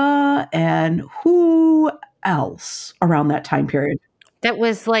Gaga and who else around that time period? That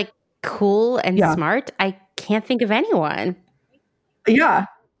was like cool and smart. I can't think of anyone. Yeah.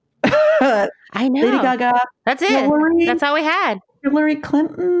 I know. Lady Gaga. That's it. That's all we had. Hillary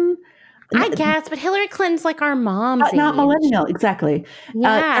Clinton. I guess, but Hillary Clinton's like our mom's age. Not millennial, exactly.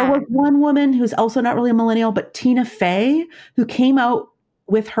 Yeah. There was one woman who's also not really a millennial, but Tina Fey, who came out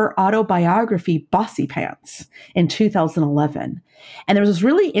with her autobiography, Bossy Pants, in 2011. And there was this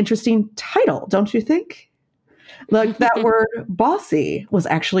really interesting title, don't you think? Like that word bossy was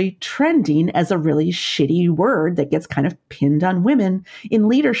actually trending as a really shitty word that gets kind of pinned on women in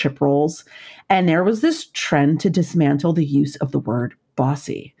leadership roles. And there was this trend to dismantle the use of the word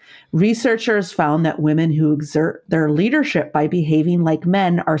bossy. Researchers found that women who exert their leadership by behaving like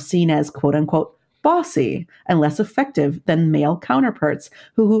men are seen as quote unquote bossy and less effective than male counterparts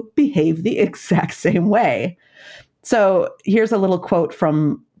who behave the exact same way. So here's a little quote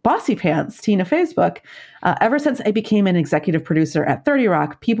from Bossy Pants, Tina Fey's book. Ever since I became an executive producer at 30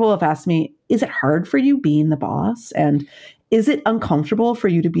 Rock, people have asked me, is it hard for you being the boss? And is it uncomfortable for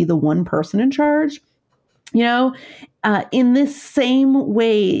you to be the one person in charge? You know, in this same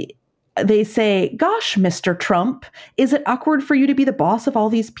way, they say, gosh, Mr. Trump, is it awkward for you to be the boss of all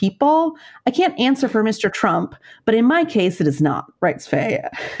these people? I can't answer for Mr. Trump, but in my case, it is not, writes Fey.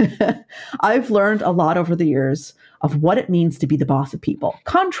 I've learned a lot over the years of what it means to be the boss of people.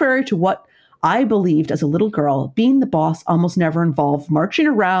 Contrary to what I believed as a little girl, being the boss almost never involved marching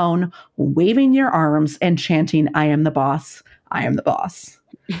around, waving your arms, and chanting, I am the boss, I am the boss.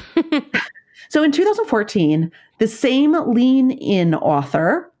 So in 2014, the same Lean In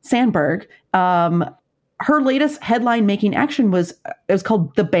author, Sandberg, her latest headline-making action was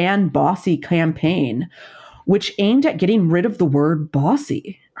called the Ban Bossy campaign, which aimed at getting rid of the word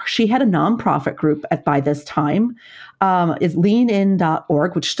bossy. She had a nonprofit group by this time, is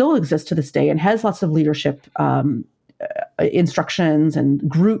leanin.org, which still exists to this day and has lots of leadership instructions and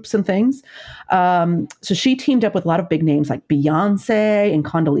groups and things. So she teamed up with a lot of big names like Beyonce and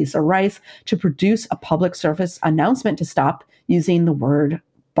Condoleezza Rice to produce a public service announcement to stop using the word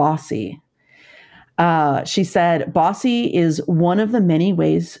bossy. She said, bossy is one of the many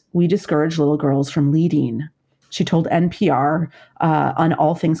ways we discourage little girls from leading. She told NPR on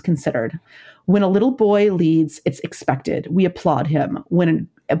All Things Considered. When a little boy leads, it's expected. We applaud him.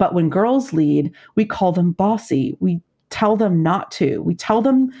 But when girls lead, we call them bossy. We tell them not to. We tell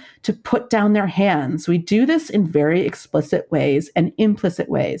them to put down their hands. We do this in very explicit ways and implicit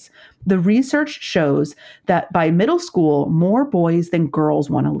ways. The research shows that by middle school, more boys than girls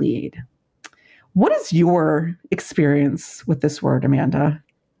want to lead. What is your experience with this word, Amanda?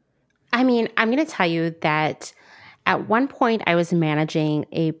 I mean, I'm going to tell you that at one point I was managing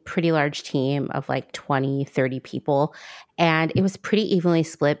a pretty large team of like 20, 30 people, and it was pretty evenly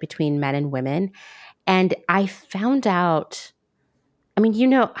split between men and women. And I found out, I mean, you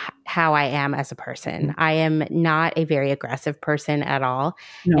know how I am as a person. I am not a very aggressive person at all.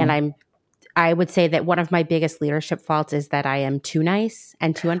 No. And I would say that one of my biggest leadership faults is that I am too nice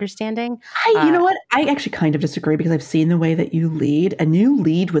and too understanding. You know what? I actually kind of disagree because I've seen the way that you lead, and you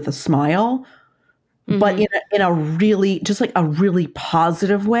lead with a smile, but in a really, just like a really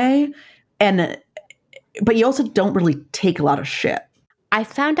positive way. But you also don't really take a lot of shit. I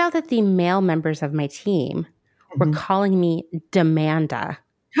found out that the male members of my team were calling me Demanda.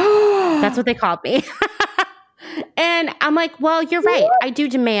 That's what they called me. And I'm like, well, you're right. I do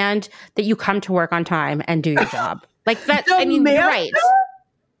demand that you come to work on time and do your job. Like that. I mean, you're right.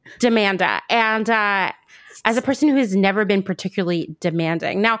 Demanda. And as a person who has never been particularly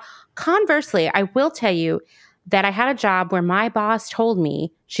demanding. Now, conversely, I will tell you that I had a job where my boss told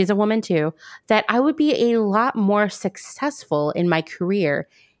me, she's a woman too, that I would be a lot more successful in my career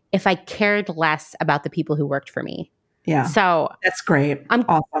if I cared less about the people who worked for me. Yeah. So that's great.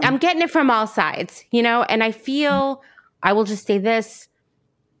 Awesome. I'm getting it from all sides, you know, and I feel, I will just say this,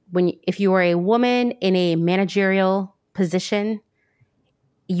 if you are a woman in a managerial position,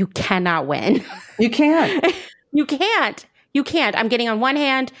 you cannot win. You can't. You can't. You can't. I'm getting on one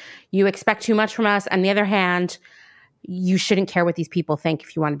hand, you expect too much from us. On the other hand, you shouldn't care what these people think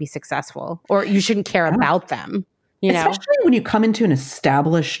if you want to be successful, or you shouldn't care about them, you know? Especially when you come into an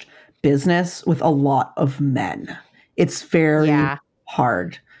established business with a lot of men. It's very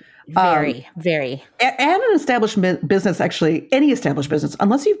hard. Very. And an established business, actually, any established business,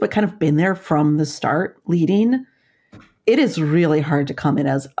 unless you've kind of been there from the start leading, it is really hard to come in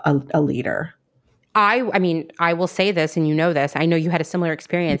as a leader. I mean, I will say this, and you know this. I know you had a similar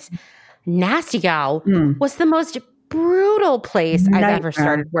experience. Nasty Gal was the most brutal place I've ever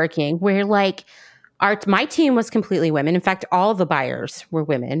started working, where like my team was completely women. In fact, all the buyers were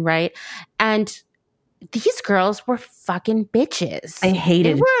women, right? And these girls were fucking bitches. I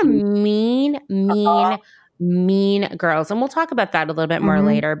hated They were mean girls. And we'll talk about that a little bit more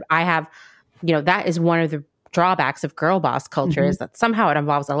later. I have, you know, that is one of the drawbacks of girl boss culture is that somehow it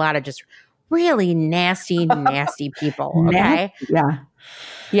involves a lot of just really nasty people. Okay.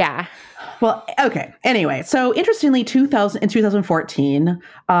 Yeah. Well, okay. Anyway, so interestingly, 2014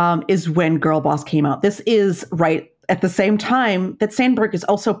 is when Girl Boss came out. This is right at the same time that Sandberg is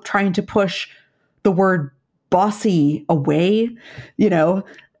also trying to push the word bossy away. You know,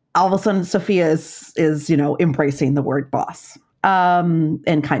 all of a sudden Sophia is you know, embracing the word boss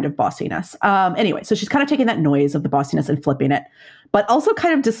and kind of bossiness. Anyway, so she's kind of taking that noise of the bossiness and flipping it, but also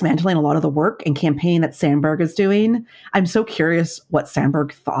kind of dismantling a lot of the work and campaign that Sandberg is doing. I'm so curious what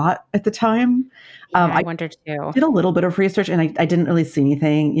Sandberg thought at the time. I wondered too. Did a little bit of research and I didn't really see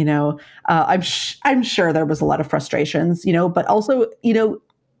anything, you know. I'm sure there was a lot of frustrations, you know, but also, you know,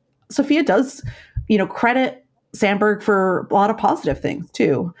 Sophia does, you know, credit Sandberg for a lot of positive things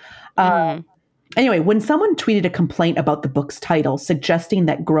too. Anyway, when someone tweeted a complaint about the book's title, suggesting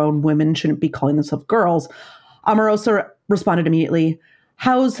that grown women shouldn't be calling themselves girls, Omarosa responded immediately,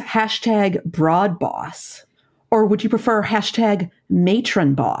 how's hashtag broad boss? Or would you prefer hashtag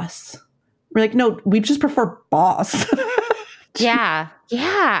matron boss? We're like, no, we just prefer boss. Yeah.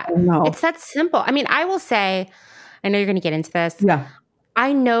 It's that simple. I mean, I will say, I know you're going to get into this. Yeah.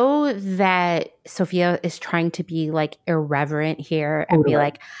 I know that Sophia is trying to be like irreverent here and be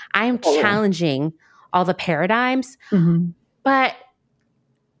like, I'm challenging all the paradigms. But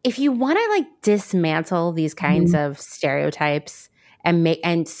if you want to like dismantle these kinds of stereotypes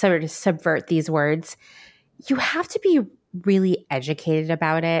and sort of subvert these words, you have to be really educated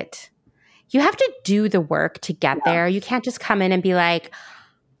about it. You have to do the work to get there. You can't just come in and be like,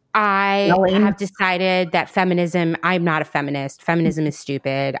 I have decided that feminism, I'm not a feminist. Feminism is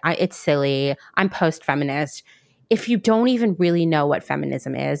stupid. It's silly. I'm post-feminist. If you don't even really know what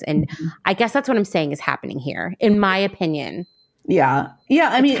feminism is, and I guess that's what I'm saying is happening here, in my opinion. Yeah.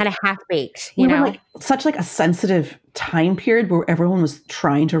 I mean, kind of half-baked, you know? Like such like a sensitive time period where everyone was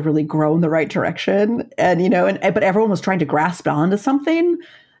trying to really grow in the right direction, and, you know, but everyone was trying to grasp onto something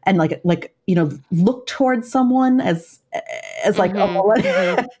and like, you know, look towards someone as like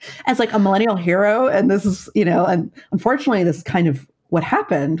as like a millennial hero. And this is, you know, and unfortunately this is kind of what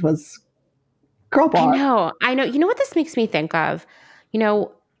happened was girl boss. I know. You know what this makes me think of? You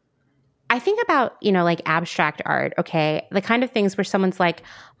know, I think about, you know, like abstract art, okay? The kind of things where someone's like,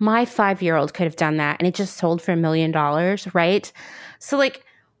 my 5-year-old could have done that and it just sold for $1 million, right? So like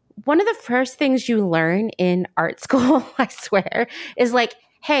one of the first things you learn in art school, I swear, is like,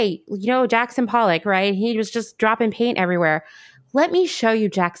 hey, you know, Jackson Pollock, right? He was just dropping paint everywhere. Let me show you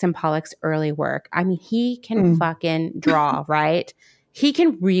Jackson Pollock's early work. I mean, he can fucking draw, right? He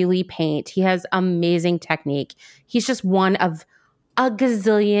can really paint. He has amazing technique. He's just one of a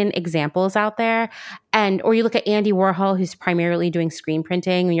gazillion examples out there. Or you look at Andy Warhol, who's primarily doing screen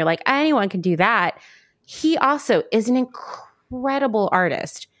printing, and you're like, anyone can do that. He also is an incredible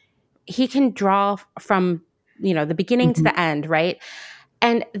artist. He can draw from, you know, the beginning to the end, right?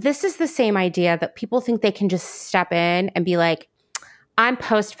 And this is the same idea that people think they can just step in and be like, I'm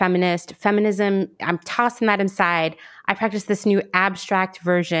post-feminist. Feminism, I'm tossing that inside. I practice this new abstract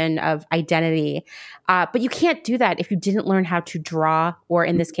version of identity. But you can't do that if you didn't learn how to draw, or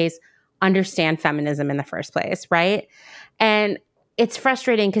in this case, understand feminism in the first place, right? And it's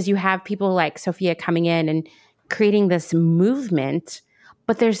frustrating because you have people like Sophia coming in and creating this movement,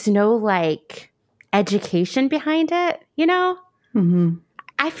 but there's no like education behind it, you know? Mm-hmm.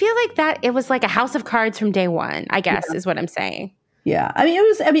 I feel like that it was like a house of cards from day one, I guess, is what I'm saying. Yeah.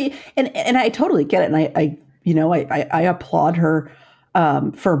 I mean, and I totally get it. And I applaud her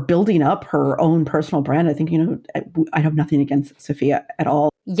for building up her own personal brand. I think, I have nothing against Sophia at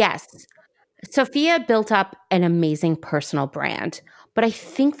all. Yes. Sophia built up an amazing personal brand, but I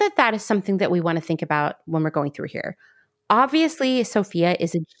think that is something that we want to think about when we're going through here. Obviously, Sophia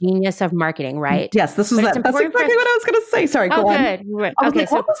is a genius of marketing, right? Yes, that's exactly what I was going to say. Sorry, go on. Good. Okay,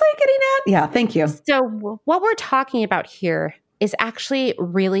 what was I getting at? Yeah, thank you. So what we're talking about here is actually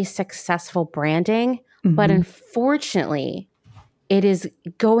really successful branding, but unfortunately, it is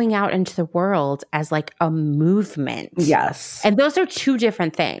going out into the world as like a movement. Yes. And those are two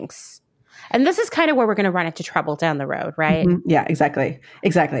different things. And this is kind of where we're going to run into trouble down the road, right? Mm-hmm. Yeah, exactly.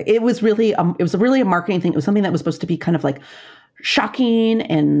 It was really a marketing thing. It was something that was supposed to be kind of like shocking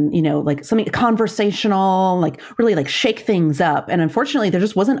and, like something conversational, like really like shake things up. And unfortunately, there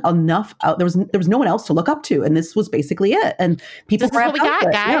just wasn't enough out. There was no one else to look up to. And this was basically it. And people grabbed onto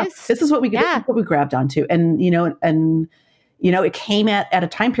it. Guys. Yeah, this is what we grabbed onto. And, it came at a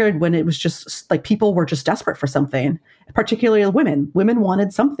time period when it was just like people were just desperate for something, particularly women. Women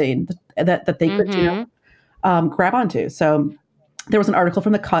wanted something that they could, grab onto. So there was an article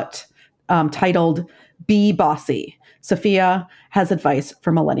from The Cut titled "Be Bossy. Sophia has advice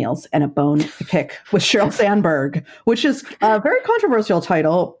for millennials and a bone to pick with Sheryl Sandberg," which is a very controversial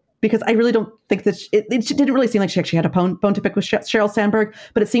title because I really don't think that it didn't really seem like she actually had a bone to pick with Sheryl Sandberg,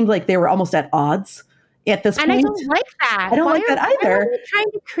 but it seemed like they were almost at odds at this point. And I don't like that. I don't like that either. Why are they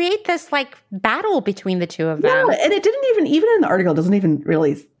trying to create this like battle between the two of them? Yeah, and it didn't even in the article, it doesn't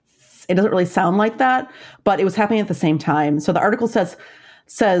really sound like that, but it was happening at the same time. So the article says,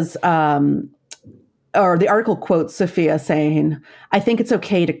 or the article quotes Sophia saying, "I think it's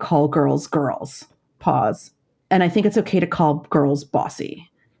okay to call girls girls, pause. And I think it's okay to call girls bossy."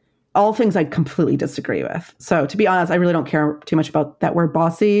 All things I completely disagree with. So to be honest, I really don't care too much about that word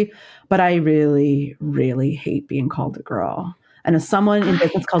bossy, but I really, really hate being called a girl. And if someone in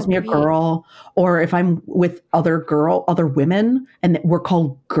business calls me a girl, or if I'm with other women and we're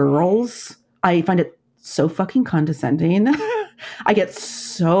called girls, I find it so fucking condescending. I get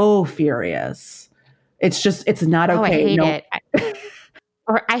so furious. It's not okay. I hate it.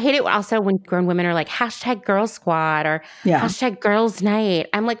 Or I hate it also when grown women are like hashtag girl squad or hashtag girls night.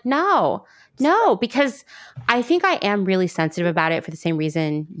 I'm like, no, because I think I am really sensitive about it for the same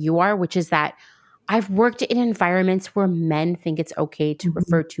reason you are, which is that I've worked in environments where men think it's okay to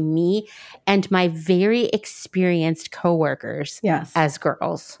refer to me and my very experienced coworkers as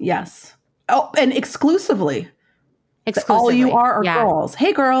girls. Yes. Oh, and exclusively. All you are girls.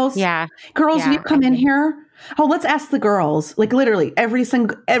 Hey, girls. Yeah. Girls, you come in here. Oh, let's ask the girls. Like literally every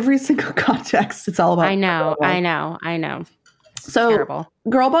single context. It's all about. I know. So terrible.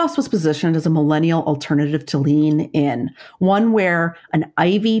 Girl Boss was positioned as a millennial alternative to Lean In, one where an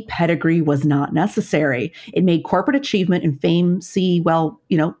Ivy pedigree was not necessary. It made corporate achievement and fame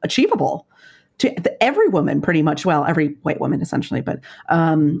achievable to every woman pretty much. Well, every white woman essentially, but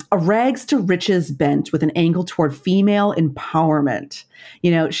a rags to riches bent with an angle toward female empowerment.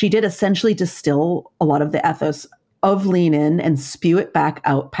 She did essentially distill a lot of the ethos of Lean In and spew it back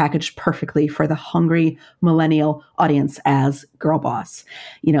out, packaged perfectly for the hungry millennial audience as Girl Boss.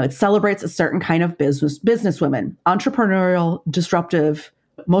 It celebrates a certain kind of businesswomen, entrepreneurial, disruptive,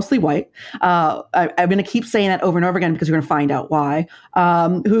 mostly white. I'm going to keep saying that over and over again because you're going to find out why.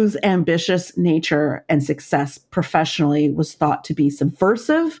 Whose ambitious nature and success professionally was thought to be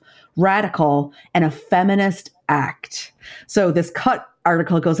subversive, radical, and a feminist act. So this Cut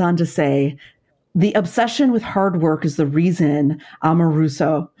article goes on to say, the obsession with hard work is the reason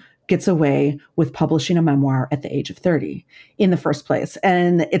Amoruso gets away with publishing a memoir at the age of 30 in the first place.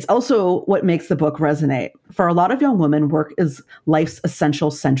 And it's also what makes the book resonate. For a lot of young women, work is life's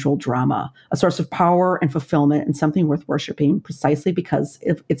essential central drama, a source of power and fulfillment and something worth worshiping precisely because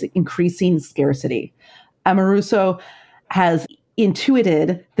of its increasing scarcity. Amoruso has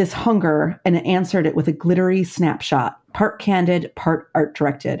intuited this hunger and answered it with a glittery snapshot, part candid, part art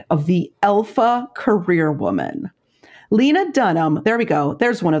directed, of the alpha career woman. Lena Dunham, there we go.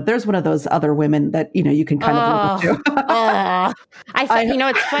 There's one of those other women that you can kind of look up to. I thought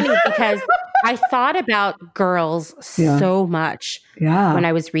it's funny because I thought about girls so much when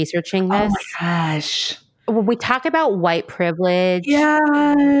I was researching this. Oh my gosh. When we talk about white privilege.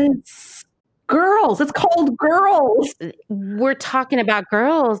 Yes. Girls. It's called girls. We're talking about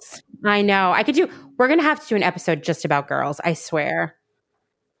girls. I know. We're going to have to do an episode just about girls. I swear.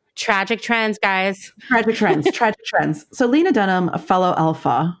 Tragic trends, guys. Tragic trends. So Lena Dunham, a fellow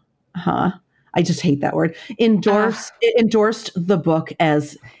alpha, I just hate that word, endorsed the book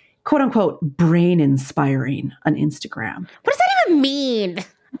as quote unquote brain inspiring on Instagram. What does that even mean?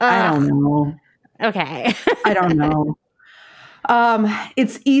 I don't know. Okay. I don't know.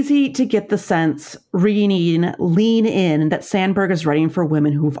 It's easy to get the sense, lean in, that Sandberg is writing for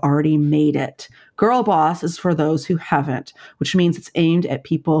women who've already made it. Girl Boss is for those who haven't, which means it's aimed at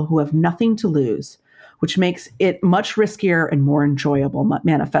people who have nothing to lose, which makes it much riskier and more enjoyable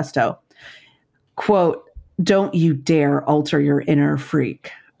manifesto. Quote, "Don't you dare alter your inner freak,"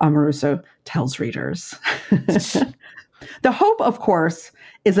 Amoruso tells readers. The hope, of course,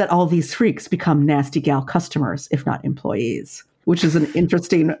 is that all these freaks become Nasty Gal customers, if not employees, which is an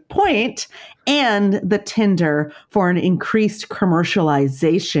interesting point, and the tinder for an increased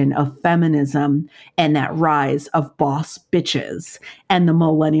commercialization of feminism and that rise of boss bitches and the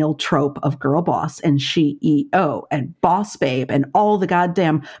millennial trope of girl boss and CEO and boss babe and all the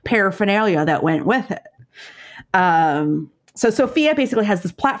goddamn paraphernalia that went with it. So Sophia basically has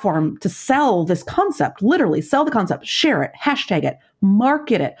this platform to sell this concept, literally sell the concept, share it, hashtag it,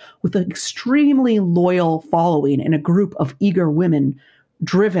 market it with an extremely loyal following and a group of eager women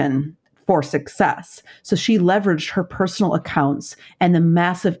driven for success. So she leveraged her personal accounts and the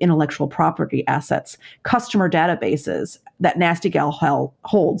massive intellectual property assets, customer databases that Nasty Gal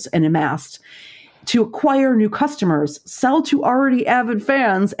holds and amassed to acquire new customers, sell to already avid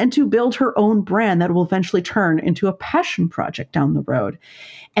fans, and to build her own brand that will eventually turn into a passion project down the road.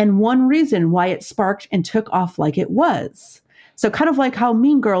 And one reason why it sparked and took off like it was. So kind of like how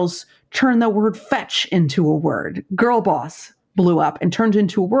Mean Girls turned the word fetch into a word. Girl Boss blew up and turned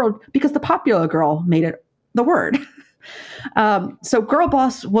into a word because the popular girl made it the word. So girl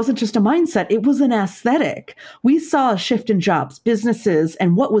boss wasn't just a mindset, it was an aesthetic. We saw a shift in jobs, businesses,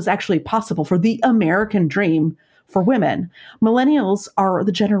 and what was actually possible for the American dream for women. Millennials are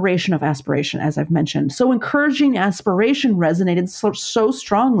the generation of aspiration, as I've mentioned. So encouraging aspiration resonated so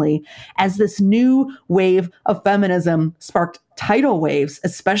strongly as this new wave of feminism sparked tidal waves,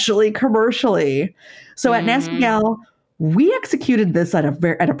 especially commercially. So at Nasty Gal, we executed this at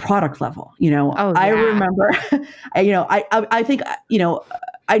a product level. I remember, I think,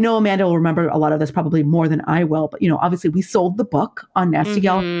 I know Amanda will remember a lot of this probably more than I will, but, obviously we sold the book on Nasty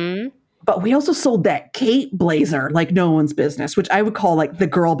Gal, but we also sold that Kate blazer like no one's business, which I would call like the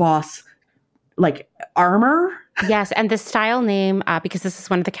girl boss, like armor. Yes. And the style name, because this is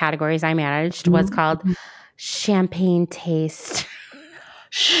one of the categories I managed, was called Champagne Taste.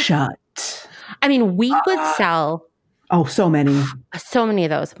 Shut. I mean, we would sell... Oh, so many of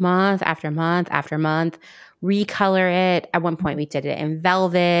those month after month after month, recolor it. At one point we did it in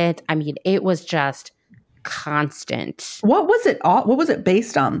velvet. I mean, it was just constant. What was it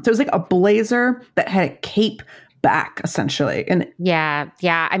based on? So it was like a blazer that had a cape back essentially. And yeah.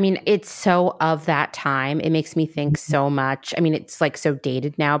 I mean, it's so of that time. It makes me think so much. I mean, it's like so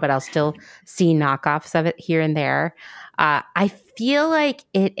dated now, but I'll still see knockoffs of it here and there. I feel like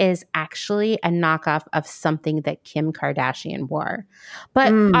it is actually a knockoff of something that Kim Kardashian wore.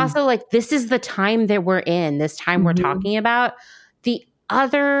 But also, like, this is the time that we're in, this time we're talking about. The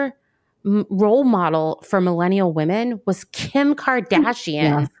other role model for millennial women was Kim Kardashian.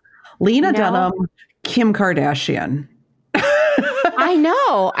 Yeah. Lena Dunham, Kim Kardashian. I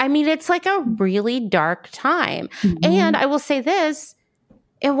know. I mean, it's like a really dark time. And I will say this.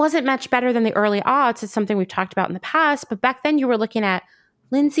 It wasn't much better than the early aughts. It's something we've talked about in the past. But back then you were looking at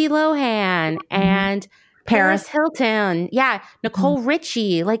Lindsay Lohan and Paris Hilton. Yeah. Nicole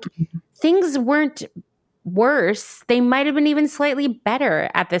Richie. Like things weren't worse. They might have been even slightly better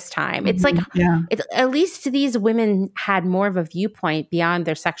at this time. It's like, it's, at least these women had more of a viewpoint beyond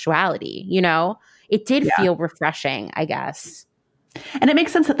their sexuality. It did feel refreshing, I guess. And it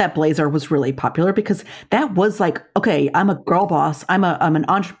makes sense that blazer was really popular because that was like, okay, I'm a girl boss. I'm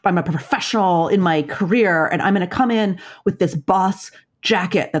a professional in my career, and I'm going to come in with this boss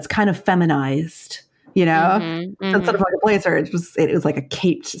jacket that's kind of feminized, instead of like a blazer. It was like a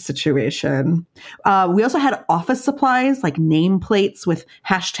caped situation. We also had office supplies like nameplates with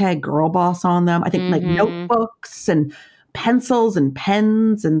hashtag girl boss on them. I think like notebooks and pencils and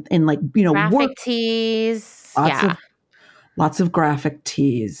pens and like, graphic work tees. Lots of graphic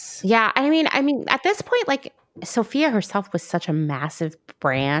tees. Yeah. I mean, at this point, like Sophia herself was such a massive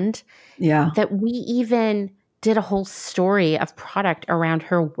brand Yeah. that we even did a whole story of product around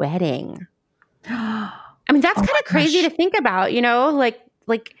her wedding. I mean, that's kind of crazy to think about,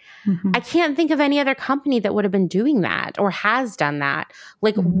 like I can't think of any other company that would have been doing that or has done that.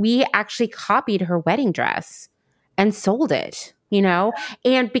 Like we actually copied her wedding dress and sold it,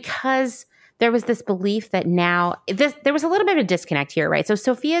 and because there was this belief that now there was a little bit of a disconnect here, right? So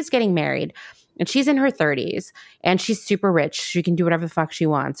Sophia's getting married and she's in her 30s and she's super rich. She can do whatever the fuck she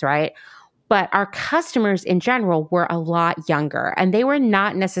wants, right? But our customers in general were a lot younger, and they were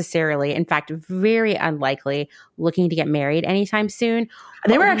not necessarily, in fact, very unlikely looking to get married anytime soon.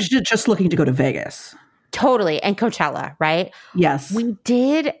 They were actually just looking to go to Vegas. Totally. And Coachella, right? Yes. We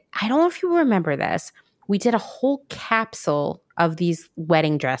did, I don't know if you remember this, we did a whole capsule of these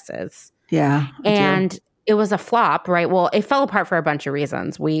wedding dresses. Yeah. And it was a flop, right? Well, it fell apart for a bunch of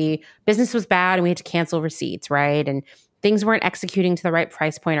reasons. Business was bad and we had to cancel receipts, right? And things weren't executing to the right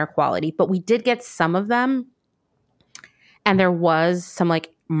price point or quality, but we did get some of them. And there was some like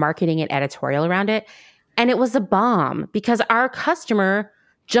marketing and editorial around it. And it was a bomb because our customer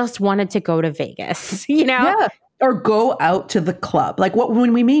just wanted to go to Vegas, Yeah. Or go out to the club. Like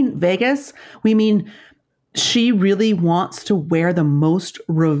when we mean Vegas, we mean she really wants to wear the most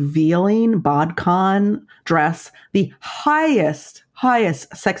revealing bodcon dress, the highest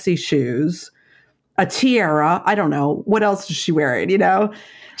sexy shoes, a tiara. I don't know. What else is she wearing?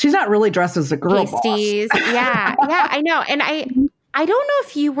 She's not really dressed as a girl Pasties. boss. Yeah, I know. And I don't know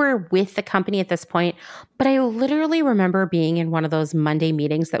if you were with the company at this point, but I literally remember being in one of those Monday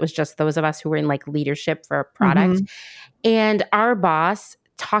meetings that was just those of us who were in like leadership for a product. And our boss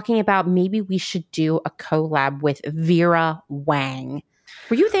talking about maybe we should do a collab with Vera Wang.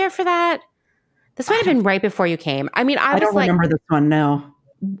 Were you there for that? This might have been right before you came. I mean, I don't remember this one, no.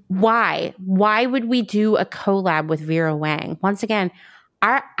 Why? Why would we do a collab with Vera Wang? Once again,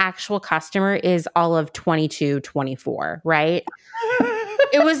 our actual customer is all of 22, 24, right?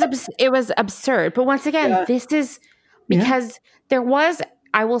 It was absurd. But once again, this is because there was,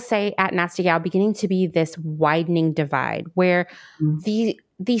 I will say, at Nasty Gal beginning to be this widening divide where the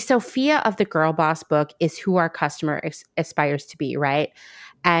Sophia of the Girl Boss book is who our customer aspires to be, right?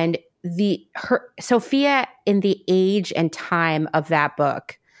 And her Sophia in the age and time of that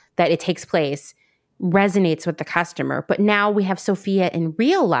book that it takes place resonates with the customer. But now we have Sophia in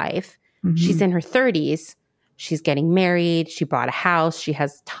real life. She's in her 30s. She's getting married. She bought a house. She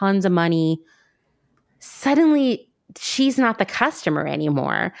has tons of money. Suddenly, she's not the customer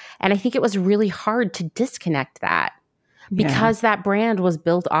anymore. And I think it was really hard to disconnect that because that brand was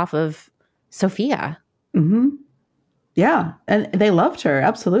built off of Sophia. Yeah. And they loved her.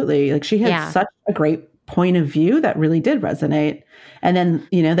 Absolutely. Like she had such a great point of view that really did resonate. And then,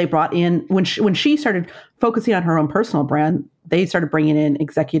 they brought in, when she started focusing on her own personal brand, they started bringing in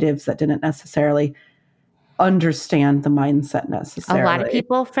executives that didn't necessarily understand the mindset necessarily. A lot of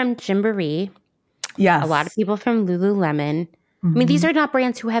people from Gymboree. Yes. A lot of people from Lululemon. I mean, these are not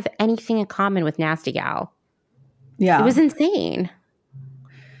brands who have anything in common with Nasty Gal. Yeah. It was insane.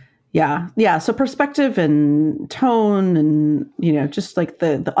 Yeah. Yeah. So perspective and tone and, just like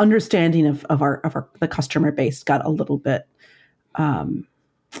the understanding of the customer base got a little bit,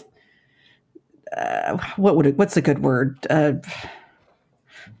 what's a good word?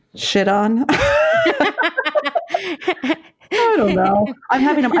 Shit on? I don't know. I'm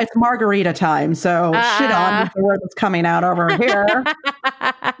having it's margarita time, so shit on is the word that's coming out over here.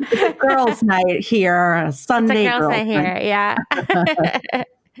 It's a girls' night here, a Sunday girls' night here, yeah.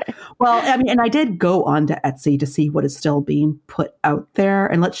 Well, I mean, and I did go on to Etsy to see what is still being put out there,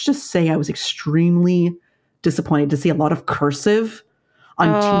 and let's just say I was extremely disappointed to see a lot of cursive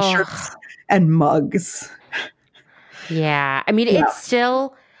on T-shirts and mugs. Yeah, I mean, it's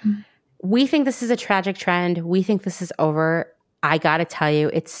still. We think this is a tragic trend. We think this is over. I got to tell you,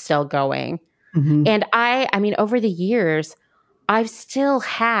 it's still going. And I mean, over the years, I still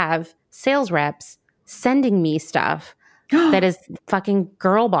have sales reps sending me stuff that is fucking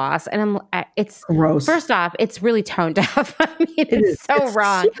Girl Boss. And it's gross. First off, it's really tone deaf. I mean, it's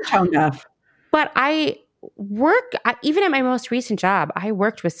wrong. Super tone deaf. But even at my most recent job, I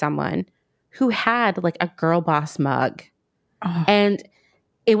worked with someone who had like a Girl Boss mug. And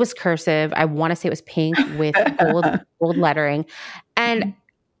it was cursive. I want to say it was pink with gold lettering. And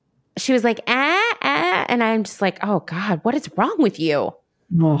she was like, and I'm just like, oh God, what is wrong with you?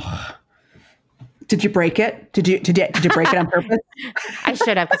 Oh. Did you break it? Did you break it on purpose? I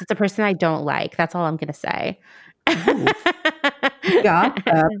should have, because it's a person I don't like. That's all I'm going to say. Yeah.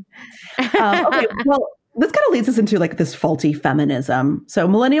 Okay. Well, this kind of leads us into like this faulty feminism. So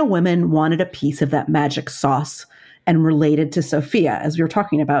millennial women wanted a piece of that magic sauce and related to Sophia, as we were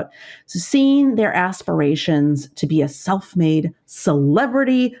talking about. So seeing their aspirations to be a self-made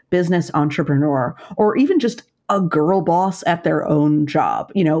celebrity business entrepreneur, or even just a girl boss at their own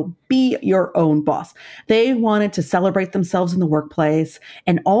job, be your own boss. They wanted to celebrate themselves in the workplace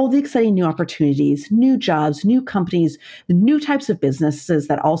and all the exciting new opportunities, new jobs, new companies, new types of businesses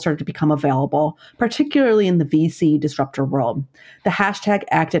that all started to become available, particularly in the VC disruptor world. The hashtag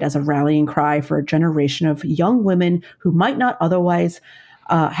acted as a rallying cry for a generation of young women who might not otherwise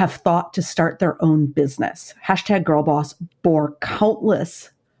have thought to start their own business. Hashtag girl boss bore countless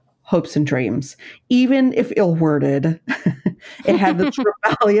hopes and dreams, even if ill-worded. It had this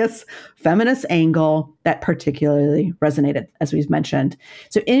rebellious feminist angle that particularly resonated, as we've mentioned.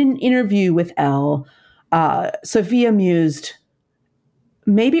 So in an interview with Elle, Sophia mused,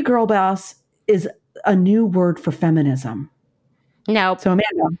 maybe girl boss is a new word for feminism. No. So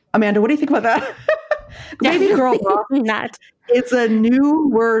Amanda, what do you think about that? Maybe girl boss not. It's a new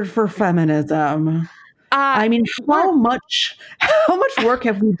word for feminism. I mean, how much work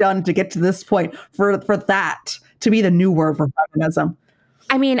have we done to get to this point for that to be the new word for feminism?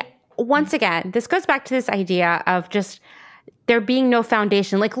 I mean, once again, this goes back to this idea of just there being no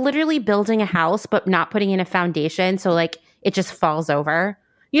foundation, like literally building a house, but not putting in a foundation. So like it just falls over.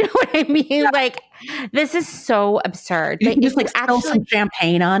 You know what I mean? Yeah. Like this is so absurd. You can just like spill some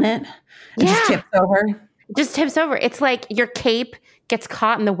champagne on it. And just tips over. Just tips over. It's like your cape gets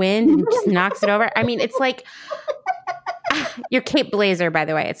caught in the wind and just knocks it over. I mean, it's like your cape blazer, by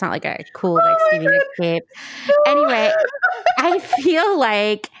the way. It's not like a cool like Stevie Nicks cape. Anyway, I feel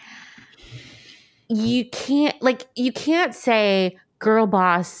like you can't say girl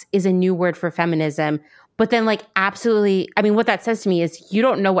boss is a new word for feminism, but then like absolutely, I mean, what that says to me is you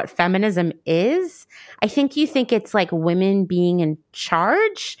don't know what feminism is. I think you think it's like women being in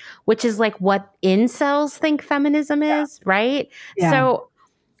charge, which is like what incels think feminism is, right? Yeah. So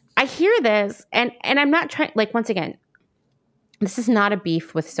I hear this and I'm not trying, like, once again, this is not a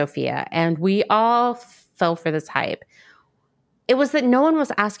beef with Sophia, and we all fell for this hype. It was that no one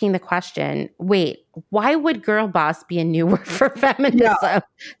was asking the question, wait, why would girl boss be a new word for feminism? Yeah.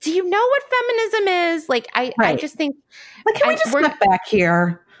 Do you know what feminism is? Like, I just think... Like, can we just step back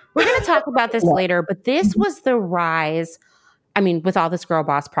here? We're going to talk about this later, but this was the rise, I mean, with all this girl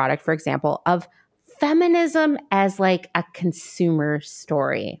boss product, for example, of feminism as like a consumer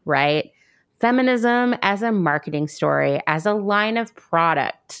story, right? Feminism as a marketing story, as a line of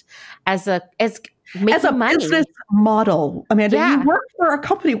product, as making money. Business model. Amanda, you worked for a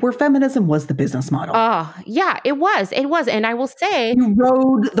company where feminism was the business model. Oh, yeah, it was. It was. And I will say... You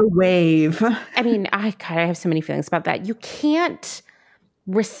rode the wave. I mean, I have so many feelings about that. You can't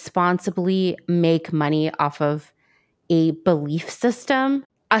responsibly make money off of a belief system,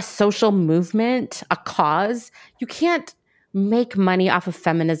 a social movement, a cause. You can't make money off of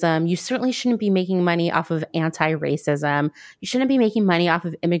feminism. You certainly shouldn't be making money off of anti-racism. You shouldn't be making money off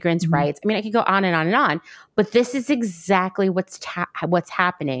of immigrants' rights. I mean, I could go on and on and on, but this is exactly what's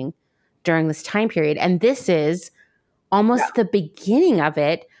happening during this time period. And this is almost the beginning of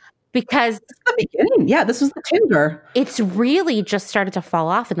it, because the beginning. Yeah, this was the tinder. It's really just started to fall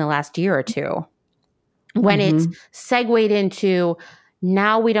off in the last year or two when it's segued into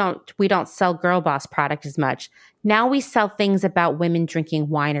now we don't sell girl boss product as much. Now we sell things about women drinking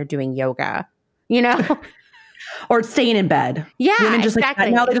wine or doing yoga, or staying in bed. Yeah, women just exactly.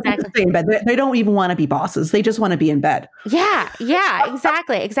 Like, now they just want to stay in bed. They don't even want to be bosses. They just want to be in bed. Yeah,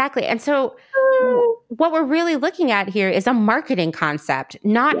 exactly. And so what we're really looking at here is a marketing concept,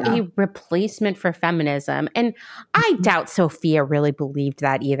 not a replacement for feminism. And I doubt Sophia really believed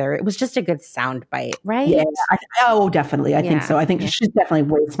that either. It was just a good soundbite, right? Yeah. Definitely. I think so. I think she's definitely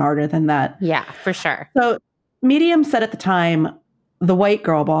way smarter than that. Yeah, for sure. So Medium said at the time, the white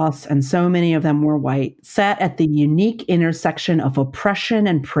girl boss, and so many of them were white, sat at the unique intersection of oppression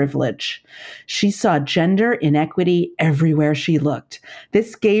and privilege. She saw gender inequity everywhere she looked.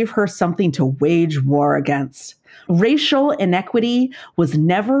 This gave her something to wage war against. Racial inequity was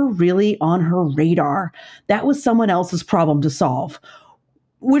never really on her radar. That was someone else's problem to solve,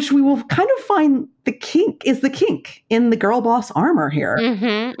 which we will kind of find the kink in the girl boss armor here.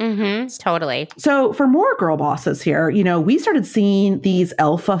 Totally. So for more girl bosses here, we started seeing these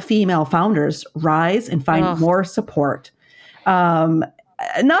alpha female founders rise and find more support. Not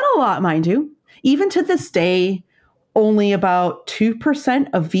a lot, mind you. Even to this day, only about 2%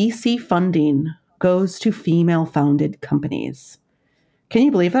 of VC funding goes to female founded companies. Can you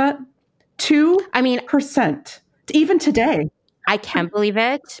believe that? 2%. Even today. I can't believe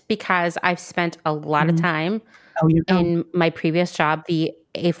it because I've spent a lot of time in my previous job, the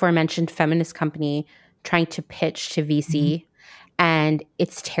aforementioned feminist company, trying to pitch to VC. And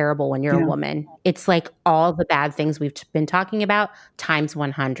it's terrible when you're a woman. It's like all the bad things we've been talking about times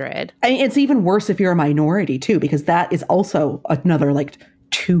 100. I mean, it's even worse if you're a minority too, because that is also another like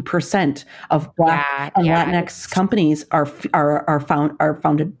 2% of Black and Latinx companies are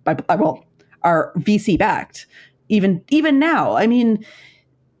founded by, well, are VC backed. Even now, I mean,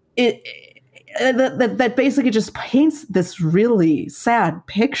 that basically just paints this really sad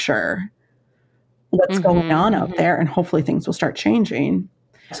picture what's going on out there, and hopefully things will start changing.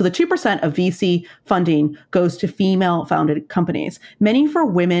 So the 2% of VC funding goes to female-founded companies, many for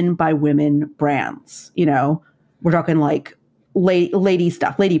women by women brands. You know, we're talking like lady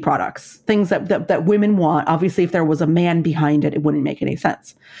stuff, lady products, things that women want. Obviously, if there was a man behind it, it wouldn't make any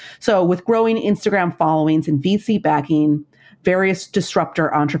sense. So with growing Instagram followings and VC backing, various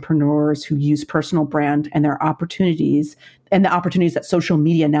disruptor entrepreneurs who use personal brand and their opportunities and the opportunities that social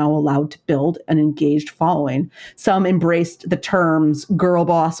media now allowed to build an engaged following. Some embraced the terms girl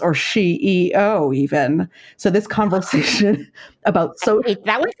boss or CEO even. So this conversation about that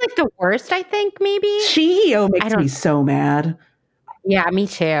was like the worst, I think, maybe. CEO makes me so mad. Yeah, me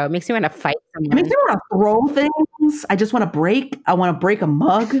too. It makes me want to fight someone. It makes me want to throw things. I just want to break a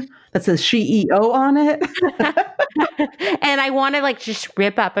mug that says CEO on it. And I want to like just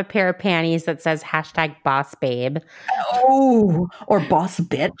rip up a pair of panties that says #bossbabe. Oh, or boss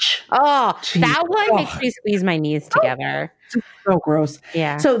bitch. Oh, jeez. That one makes me squeeze my knees together. So gross.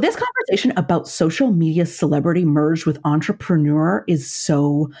 Yeah. So this conversation about social media celebrity merged with entrepreneur is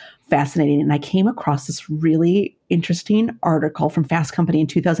so fascinating. And I came across this really interesting article from Fast Company in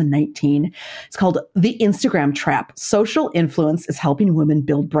 2019. It's called The Instagram Trap. Social influence is helping women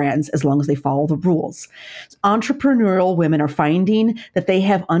build brands as long as they follow the rules. Entrepreneurial women are finding that they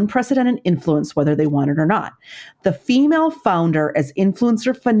have unprecedented influence whether they want it or not. The female founder as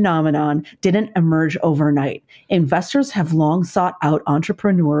influencer phenomenon didn't emerge overnight. Investors have long sought out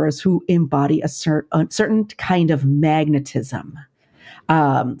entrepreneurs who embody a certain kind of magnetism.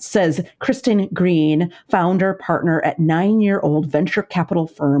 Says Kristen Green, founder partner at 9-year-old venture capital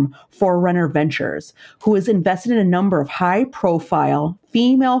firm Forerunner Ventures, who has invested in a number of high-profile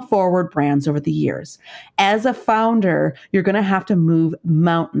female-forward brands over the years. As a founder, you're going to have to move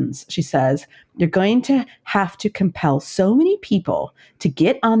mountains, she says. You're going to have to compel so many people to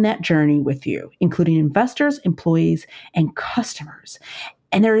get on that journey with you, including investors, employees, and customers.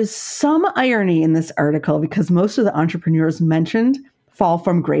 And there is some irony in this article because most of the entrepreneurs mentioned fall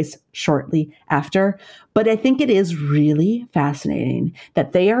from grace shortly after. But I think it is really fascinating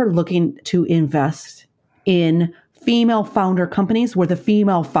that they are looking to invest in female founder companies where the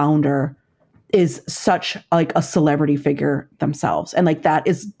female founder is such like a celebrity figure themselves. And like that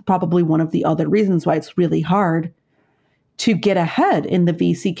is probably one of the other reasons why it's really hard to get ahead in the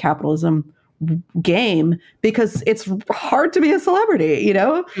VC capitalism game, because it's hard to be a celebrity, you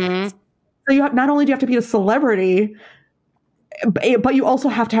know? So not only do you have to be a celebrity, but you also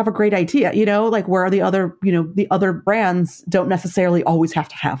have to have a great idea, you know, like where the other, you know, the other brands don't necessarily always have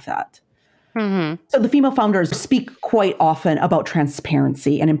to have that. So the female founders speak quite often about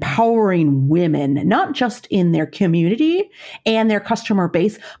transparency and empowering women, not just in their community and their customer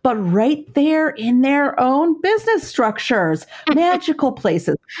base, but right there in their own business structures, magical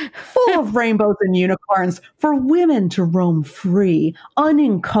places full of rainbows and unicorns for women to roam free,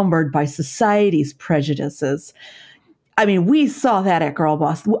 unencumbered by society's prejudices. I mean, we saw that at Girl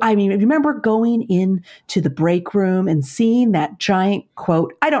Boss. I mean, remember going into the break room and seeing that giant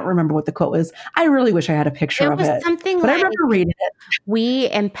quote? I don't remember what the quote was. I really wish I had a picture of it. It was something but like, I remember reading it.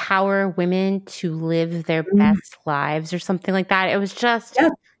 We empower women to live their best lives or something like that. It was just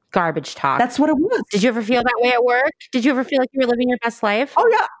garbage talk. That's what it was. Did you ever feel that way at work? Did you ever feel like you were living your best life? Oh,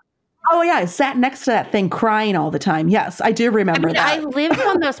 yeah. Oh, yeah. I sat next to that thing crying all the time. Yes, I do remember that. I lived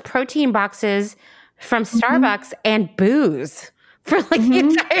on those protein boxes from Starbucks and booze for like the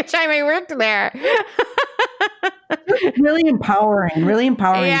entire time I worked there. Really empowering.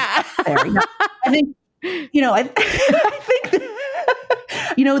 Yeah. There. You know, I think, you know, I think,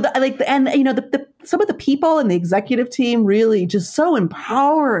 you know, the some of the people in the executive team really just so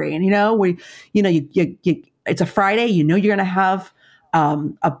empowering, you know, it's a Friday, you know, you're going to have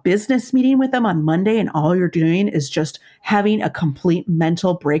a business meeting with them on Monday, and all you're doing is just having a complete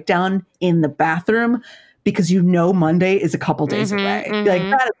mental breakdown in the bathroom because you know Monday is a couple days away. Like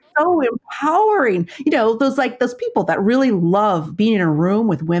that is so empowering. You know, those people that really love being in a room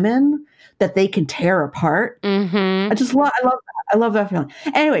with women that they can tear apart. Mm-hmm. I love that. I love that feeling.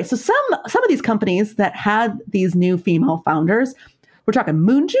 Anyway, so some of these companies that had these new female founders, we're talking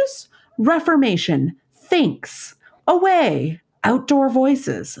Moon Juice, Reformation, Thinks, Away, Outdoor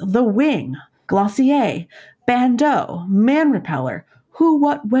Voices, The Wing, Glossier, Bandeau, Man Repeller, Who,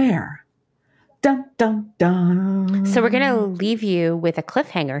 What, Where. Dun, dun, dun. So we're going to leave you with a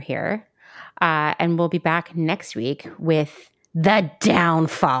cliffhanger here, and we'll be back next week with the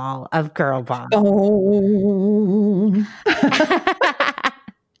downfall of Girl Boss. Oh.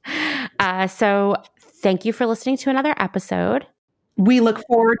 So thank you for listening to another episode. We look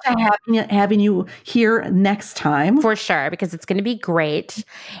forward to having you here next time. For sure, because it's going to be great.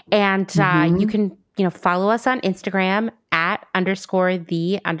 And you can, follow us on Instagram at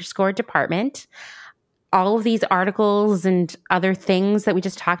 _the_department. All of these articles and other things that we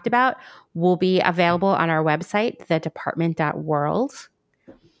just talked about will be available on our website, thedepartment.world.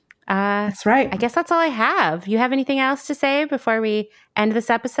 That's right. I guess that's all I have. You have anything else to say before we end this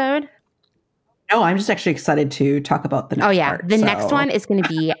episode? No, I'm just actually excited to talk about the next part. The next one is going to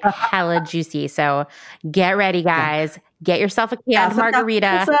be hella juicy. So get ready, guys. Yeah. Get yourself a canned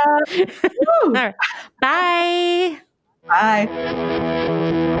margarita. All right. Bye. Bye.